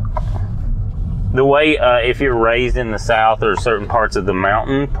long, the way if you're raised in the South or certain parts of the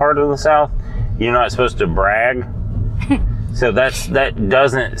mountain part of the South, you're not supposed to brag. So that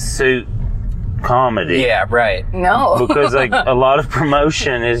doesn't suit comedy. Yeah, right. No. Because like a lot of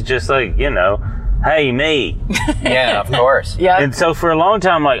promotion is just like, hey, me. Yeah, of course. Yeah. And so for a long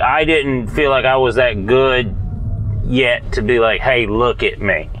time, like, I didn't feel like I was that good yet to be like, hey, look at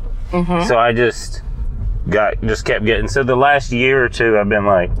me. Mm-hmm. So I just kept getting. So the last year or two, I've been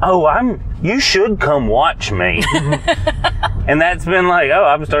like, you should come watch me. And that's been like,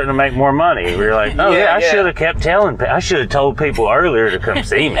 I'm starting to make more money. We're like, I should have kept telling people. I should have told people earlier to come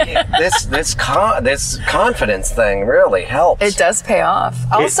see me. This confidence thing really helps. It does pay off.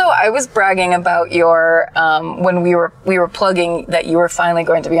 Also, I was bragging about your when we were plugging that you were finally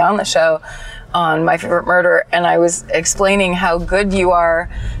going to be on the show on My Favorite Murder, and I was explaining how good you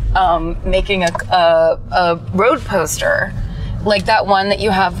are making a road poster. Like that one that you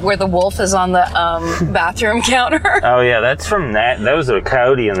have where the wolf is on the bathroom counter. Oh, yeah, that's from that. That was a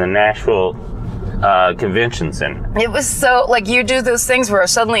Cody in the Nashville Convention Center. It was so, like, you do those things where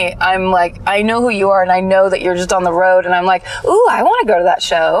suddenly I'm like, I know who you are and I know that you're just on the road, and I'm like, ooh, I want to go to that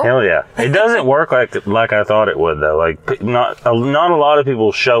show. Hell yeah. It doesn't work like I thought it would, though. Like, not a lot of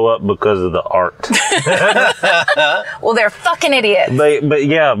people show up because of the art. Well, they're fucking idiots. But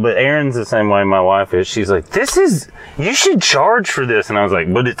Erin's the same way my wife is. She's like, you should charge for this. And I was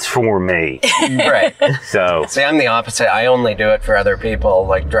like, but it's for me. Right. So. See, I'm the opposite. I only do it for other people,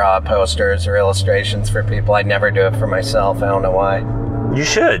 like draw posters or illustrations for people. I never do it for myself. I don't know why. You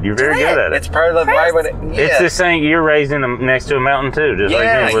should. You're very good at it. It's part of the... Why would it, It's the same. You're raised next to a mountain, too. Just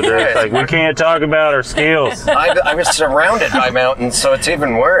like me. It's like, we can't talk about our skills. I was surrounded by mountains, so it's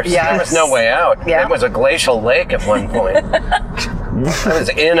even worse. Yes. There was no way out. Yeah. It was a glacial lake at one point. I was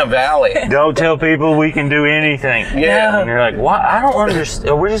in a valley. Don't tell people we can do anything. Yeah. And you're like, what? I don't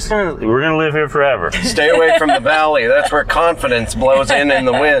understand. We're gonna live here forever. Stay away from the valley. That's where confidence blows in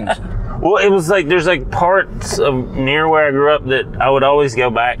the wind. Well, it was like, there's like parts of near where I grew up that I would always go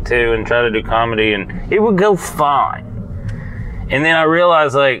back to and try to do comedy, and it would go fine. And then I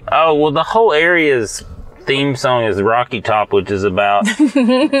realized, like, the whole area's theme song is Rocky Top, which is about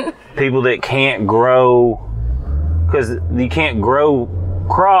people that can't grow, because you can't grow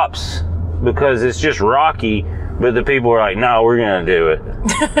crops because it's just rocky. But the people were like, no, we're going to do it.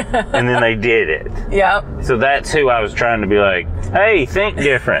 And then they did it. Yeah. So that's who I was trying to be like, hey, think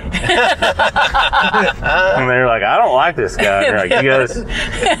different. And they're like, I don't like this guy. And like, you guys,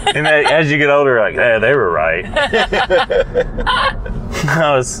 and as you get older, like, they were right.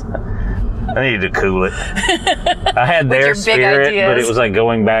 I needed to cool it. I had their spirit, but it was like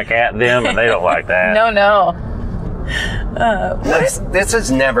going back at them, and they don't like that. No. This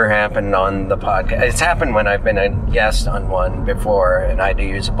has never happened on the podcast. It's happened when I've been a guest on one before and I had to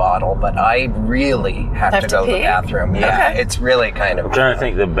use a bottle, but I really have to go to the bathroom. Yeah, Okay. it's really kind of... I'm trying to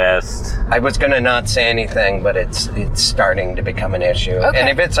think the best. I was going to not say anything, but it's starting to become an issue. Okay. And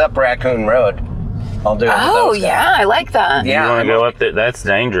if it's up Raccoon Road, I'll do it with Oh, those guys. yeah, I like that. Yeah, You want to go up there? That's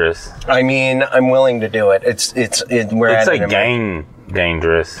dangerous. I mean, I'm willing to do it. We're It's at like an gang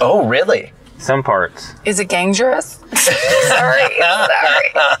dangerous. Oh, really? Some parts. Is it dangerous? Sorry. You know,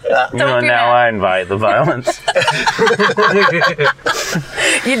 be now mad. I invite the violence.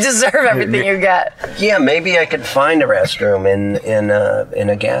 You deserve everything you get. Yeah, maybe I could find a restroom in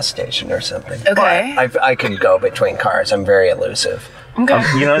a gas station or something. Okay. But I could go between cars. I'm very elusive. Okay.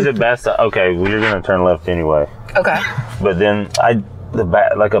 You know the best. Okay, well, you're gonna turn left anyway. Okay. But then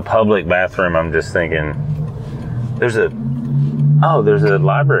like a public bathroom. I'm just thinking, there's a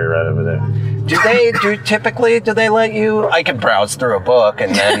library right over there. Do they let you? I could browse through a book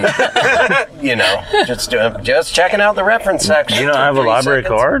and then, just checking out the reference section. You don't have a 3 library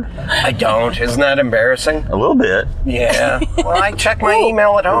seconds. card? I don't. Isn't that embarrassing? A little bit. Yeah. Well, I check my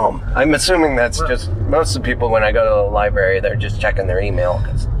email at home. I'm assuming that's just most of the people when I go to the library, they're just checking their email.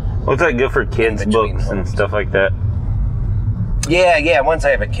 What's that good for kids' between books and homes. stuff like that? Yeah. Once I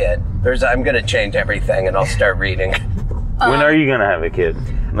have a kid, I'm going to change everything and I'll start reading. When are you gonna have a kid?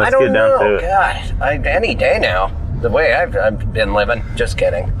 Let's I don't get down know. to it. God, any day now. The way I've been living. Just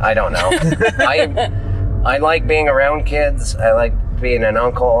kidding. I don't know. I like being around kids. I like being an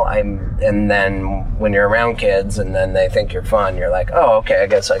uncle. And then when you're around kids and then they think you're fun, you're like, oh, okay, I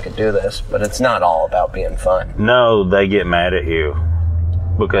guess I could do this. But it's not all about being fun. No, they get mad at you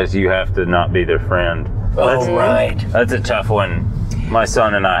because you have to not be their friend. Oh, right. That's a tough one. My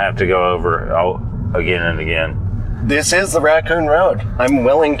son and I have to go over again and again. This is the Raccoon Road. I'm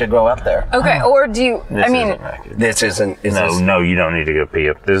willing to go up there. Okay. Or do you? This I mean, isn't accurate. This isn't. Is this? No, you don't need to go pee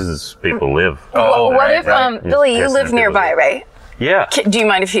up. This is people live. Oh, what right, if right. Billy, you Yes, live I do. nearby, right? Yeah. Do you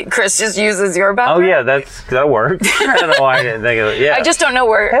mind if Chris just uses your Oh bathroom? yeah, that works. I don't know why I didn't think of it. Yeah. I just don't know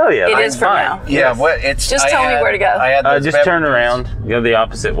where Hell yeah, it that's is from fine. now. Yeah. What? It's. Just tell me where to go. I had those just turn beverages. around. Go the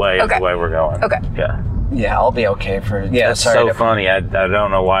opposite way of Okay. the way we're going. Okay. Yeah. Yeah, I'll be okay for. Yeah. That's sorry. so to- funny. I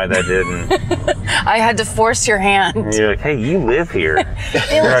don't know why that didn't. I had to force your hand. You're like, hey, you live here.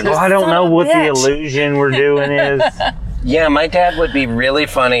 You're like, You well, I don't son know of a what the bitch. illusion we're doing is. Yeah, my dad would be really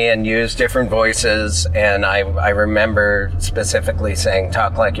funny and use different voices, and I remember specifically saying,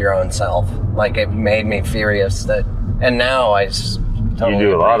 talk like your own self. Like, it made me furious that, and now I totally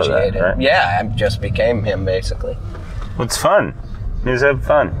do a lot of that, appreciate it. right? Yeah, I just became him, basically. It's fun. You just have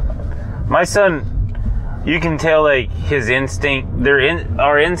fun. My son, you can tell, like, his instinct,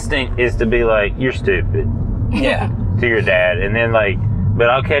 our instinct is to be like, you're stupid Yeah. to your dad. And then, like, but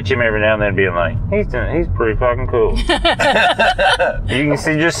I'll catch him every now and then being like, he's pretty fucking cool. You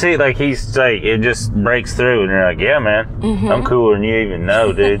can just see, like, he's like, it just breaks through, and you're like, yeah, man, I'm cooler than you even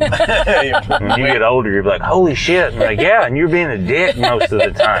know, dude. When you get older, you're like, holy shit. I'm like, yeah, and you're being a dick most of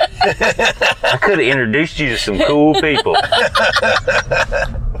the time. I could have introduced you to some cool people.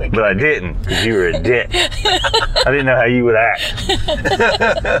 But I didn't, because you were a dick. I didn't know how you would act.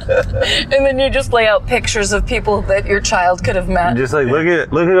 And then you just lay out pictures of people that your child could have met. Just like, look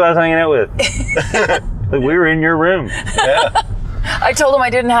who I was hanging out with. Like, we were in your room. I told him I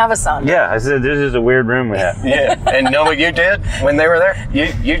didn't have a son. Yeah, I said, this is a weird room we have. Yeah. And know what you did when they were there?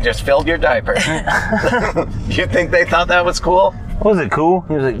 You just filled your diaper. You think they thought that was cool? Was it cool?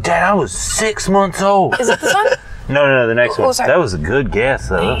 He was like, Dad, I was 6 months old. Is it this one? No, the next Oh, one. sorry. That was a good guess,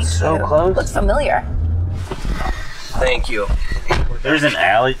 though. That was so close. Looks familiar. Thank you. There's an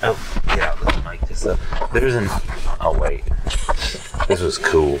alley. Oh, yeah, let's mic this up. Oh, wait. This was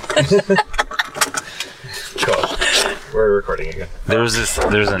cool. Gosh, we're recording again. There's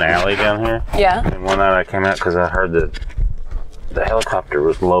an alley down here. Yeah. And one night I came out because I heard that the helicopter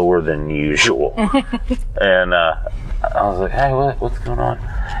was lower than usual. And I was like, hey, what's going on?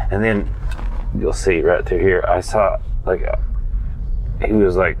 And then you'll see right through here, I saw like he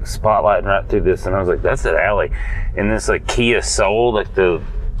was like spotlighting right through this, and I was like, that's an alley. And this like Kia Soul, like the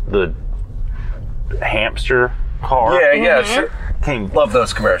hamster car, Yeah, sure. came Love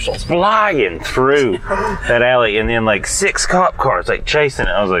those commercials. flying through that alley, and then like 6 cop cars like chasing it.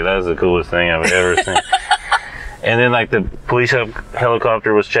 I was like, that was the coolest thing I've ever seen. And then like the police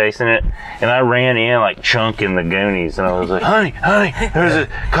helicopter was chasing it, and I ran in like Chunk in the Goonies, and I was like, honey, there's a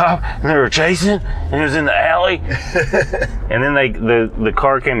cop, and they were chasing, and it was in the alley. And then the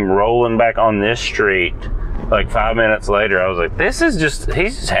car came rolling back on this street like 5 minutes later. I was like, he's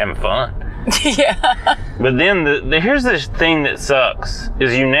just having fun. Yeah. But then here's the thing that sucks,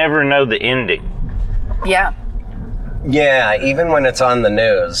 is you never know the ending. Yeah. Yeah, even when it's on the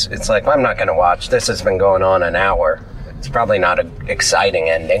news, it's like, well, I'm not going to watch. This has been going on an hour. It's probably not an exciting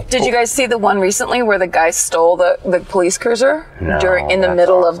ending. Did you guys see the one recently where the guy stole the police cruiser No, in the that's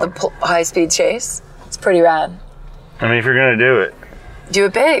middle awesome. of the high-speed chase? It's pretty rad. I mean, if you're going to do it, Do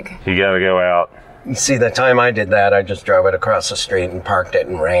it big. you got to go out. See, the time I did that, I just drove it across the street and parked it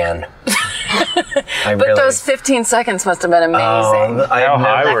and ran. But those 15 seconds must have been amazing. How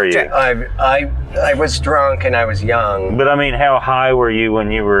high were you? I was drunk and I was young. But I mean, how high were you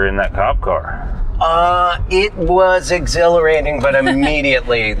when you were in that cop car? It was exhilarating, but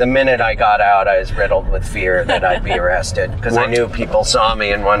immediately, the minute I got out, I was riddled with fear that I'd be arrested because I knew people saw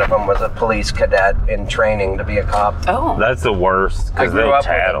me, and one of them was a police cadet in training to be a cop. Oh. That's the worst I because grew they'll up with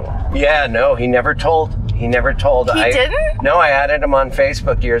tattle. him. Yeah, no, he never told. He didn't? No, I added him on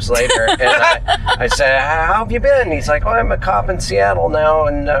Facebook years later, and I said, "How have you been?" He's like, "Oh, I'm a cop in Seattle now,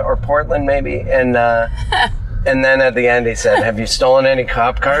 and or Portland maybe." And then at the end, he said, "Have you stolen any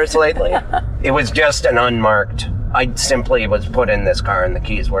cop cars lately?" It was just an unmarked. I simply was put in this car, and the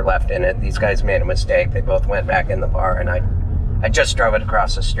keys were left in it. These guys made a mistake. They both went back in the bar, and I just drove it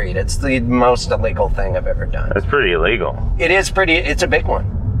across the street. It's the most illegal thing I've ever done. That's pretty illegal. It is pretty. It's a big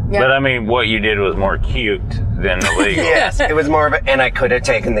one. Yeah. But I mean, what you did was more cute than illegal. Yes, it was more of a, and I could have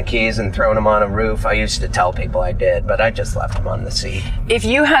taken the keys and thrown them on a roof. I used to tell people I did, but I just left them on the seat. If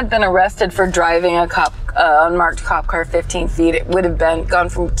you had been arrested for driving a unmarked cop car 15 feet, it would have gone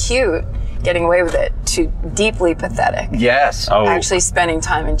from cute, getting away with it, to deeply pathetic. Yes. Oh, Actually spending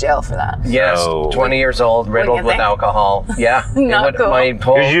time in jail for that. Yes. So- 20 years old, riddled you with think? alcohol. Yeah. Not cool.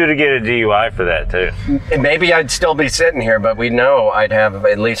 because you'd get a DUI for that too. Maybe I'd still be sitting here, but we know I'd have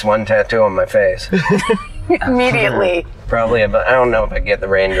at least one tattoo on my face. Immediately. Probably, but I don't know if I get the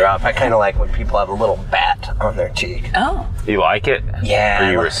raindrop. I kind of like when people have a little bat on their cheek. Oh. You like it? Yeah, Or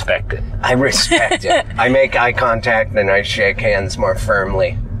I you like- respect it? I respect it. I make eye contact and I shake hands more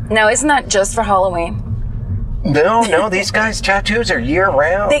firmly. Now, isn't that just for Halloween? No, these guys' tattoos are year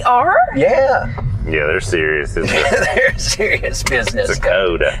round. They are? Yeah. Yeah, they're serious. It's They're serious business. a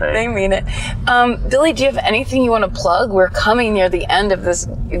code, I They think. mean it. Billy, do you have anything you want to plug? We're coming near the end of this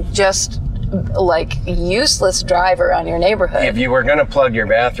just like useless drive around your neighborhood. If you were going to plug your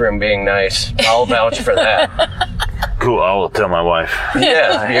bathroom being nice, I'll vouch for that. Cool. I will tell my wife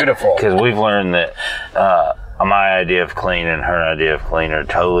Yeah, beautiful. because we've learned that my idea of clean and her idea of clean are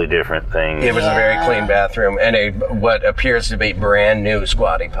totally different things. It was a very clean bathroom and what appears to be brand new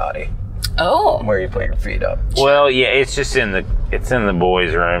squatty potty Oh. where you put your feet up. Well, yeah, it's just in the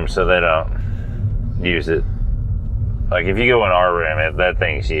boys' room, so they don't use it. Like if you go in our room, that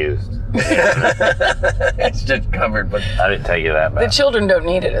thing's used. It's just covered with. I didn't take you that The bad. children don't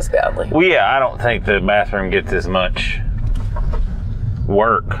need it as badly. Well, yeah, I don't think the bathroom gets as much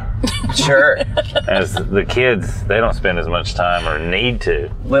work Sure. as the kids. They don't spend as much time or need to.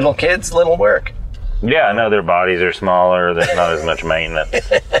 Little kids, little work. Yeah, I know their bodies are smaller. There's not as much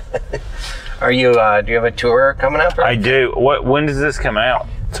maintenance. Are you, do you have a tour coming up? I do. When does this come out?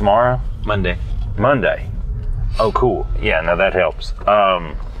 Tomorrow? Monday. Monday. Oh, cool. Yeah, no, that helps.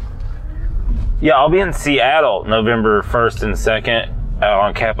 Yeah, I'll be in Seattle November 1st and 2nd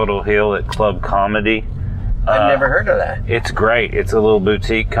on Capitol Hill at Club Comedy. I've never heard of that. It's great. It's a little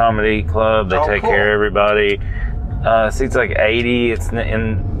boutique comedy club. They Oh, take cool. care of everybody. Seats like 80. It's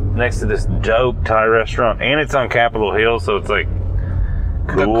next to this dope Thai restaurant, and it's on Capitol Hill, so it's like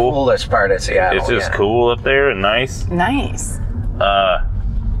The cool. coolest part of Seattle. It's just yeah. cool up there and nice. Nice.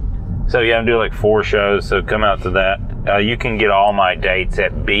 So yeah, I'm doing like 4 shows, so come out to that. You can get all my dates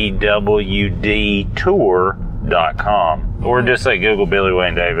at bwdtour.com or just like Google Billy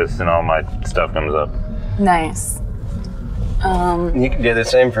Wayne Davis and all my stuff comes up. Nice. You can do the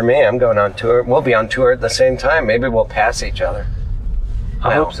same for me. I'm going on tour. We'll be on tour at the same time. Maybe we'll pass each other.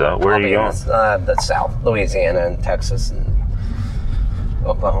 I hope so. Where I'll are you be in going? the South, Louisiana and Texas and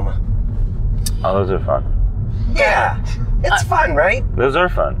Oklahoma. Oh, those are fun. Yeah, it's fun, right? Those are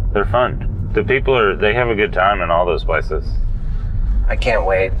fun. They're fun. The people they have a good time in all those places. I can't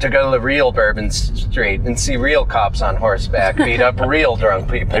wait to go to the real Bourbon Street and see real cops on horseback beat up real drunk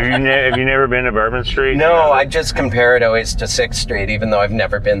people. Have you never been to Bourbon Street? No, I just compare it always to 6th Street, even though I've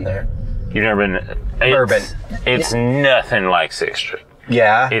never been there. You've never been. Bourbon. It's nothing like 6th Street.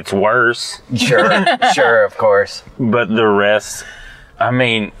 Yeah, It's worse, sure, of course. but the rest. I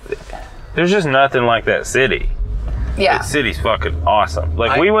mean, there's just nothing like that city. Yeah. That city's fucking awesome.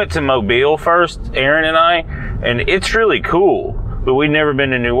 Like we went to Mobile first, Aaron and I, and it's really cool. But we'd never been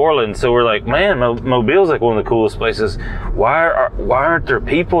to New Orleans, so we're like, man, Mobile's like one of the coolest places. Why aren't there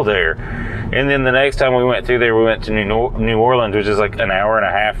people there? And then the next time we went through there, we went to New Orleans, which is like an hour and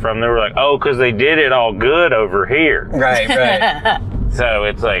a half from there. We're like, oh, because they did it all good over here. Right. So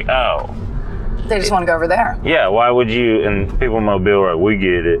it's like, oh. They just want to go over there. Yeah, why would you? And people in Mobile are like, we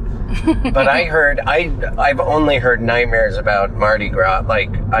get it. But I've only heard nightmares about Mardi Gras. Like,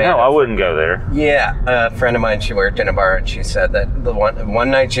 I wouldn't go there. Yeah, a friend of mine, she worked in a bar, and she said that the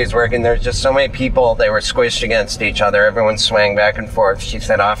one night she's working, there's just so many people, they were squished against each other. Everyone swaying back and forth. She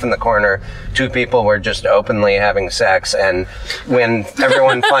said off in the corner, 2 people were just openly having sex, and when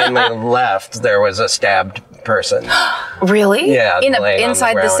everyone finally left, there was a stabbed person. Really? Yeah.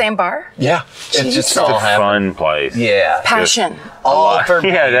 Inside the same bar? Yeah. It's just all It's a happened. fun place. Yeah. Passion. All for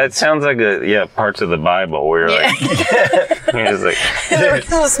Yeah, that sounds like parts of the Bible where you're like, you're just like, There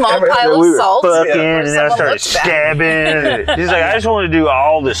was a small pile of salt. fucking, where and I someone started looked back. stabbing. He's like, I just want to do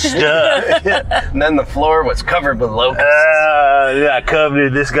all the stuff. And then the floor was covered with locusts. I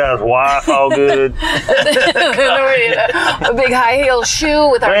coveted this guy's wife all good. A big high heel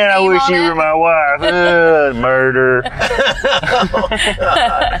shoe with our Man, I name wish on you it. were my wife. Murder.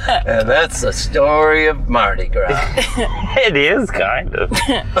 And that's the story of Mardi Gras. It is kind of.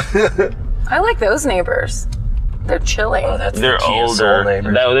 I like those neighbors. They're chilling. Oh, that's They're the Chia Soul older.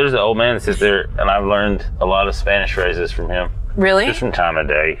 neighbors. No, there's an old man that sits there, and I've learned a lot of Spanish phrases from him. Really? Just from time of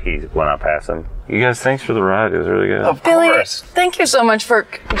day, when I pass him. You guys, thanks for the ride. It was really good. Of Billy, course. thank you so much for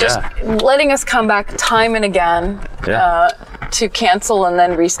just letting us come back time and again to cancel and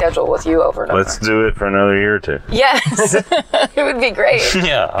then reschedule with you over and over. Let's do it for another year or 2. Yes, it would be great.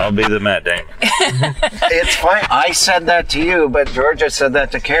 Yeah, I'll be the Matt Damon. It's fine. I said that to you, but Georgia said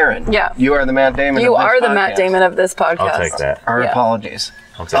that to Karen. Yeah. You are the Matt Damon You of this are the podcast. Matt Damon of this podcast. I'll take that. Our Yeah. apologies.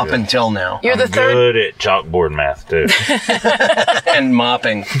 I'll take Up that. until now. You're the I'm third. good at chalkboard math, too. And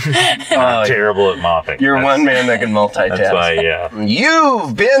mopping. I'm terrible at mopping. You're That's- one man that can multitask. That's why, yeah.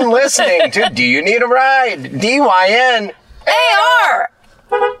 You've been listening to Do You Need a Ride? DYN. AR!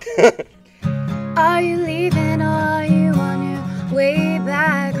 Are you leaving or are you on your way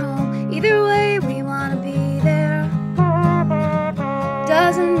back home? Either way, we wanna be there.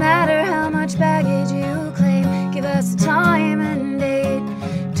 Doesn't matter how much baggage you claim. Give us a time and date,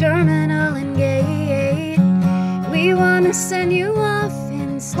 terminal and gate. We wanna send you off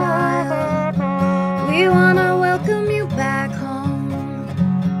in style. We wanna welcome you back home.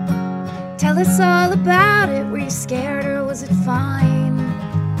 Tell us all about it. Were you scared or was it fine?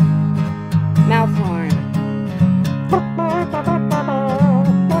 Mouth horn.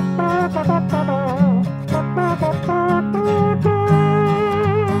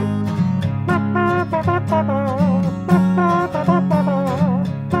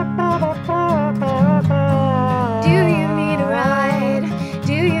 Do you need a ride?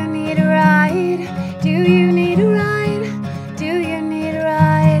 Do you need a ride? Do you need a ride? Do you need a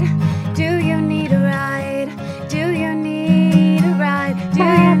ride? Do you need a ride? Do you need a ride? Do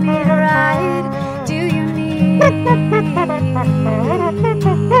you need a ride? Do you need a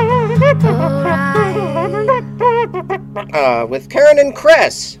ride? With Karen and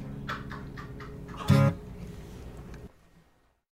Chris.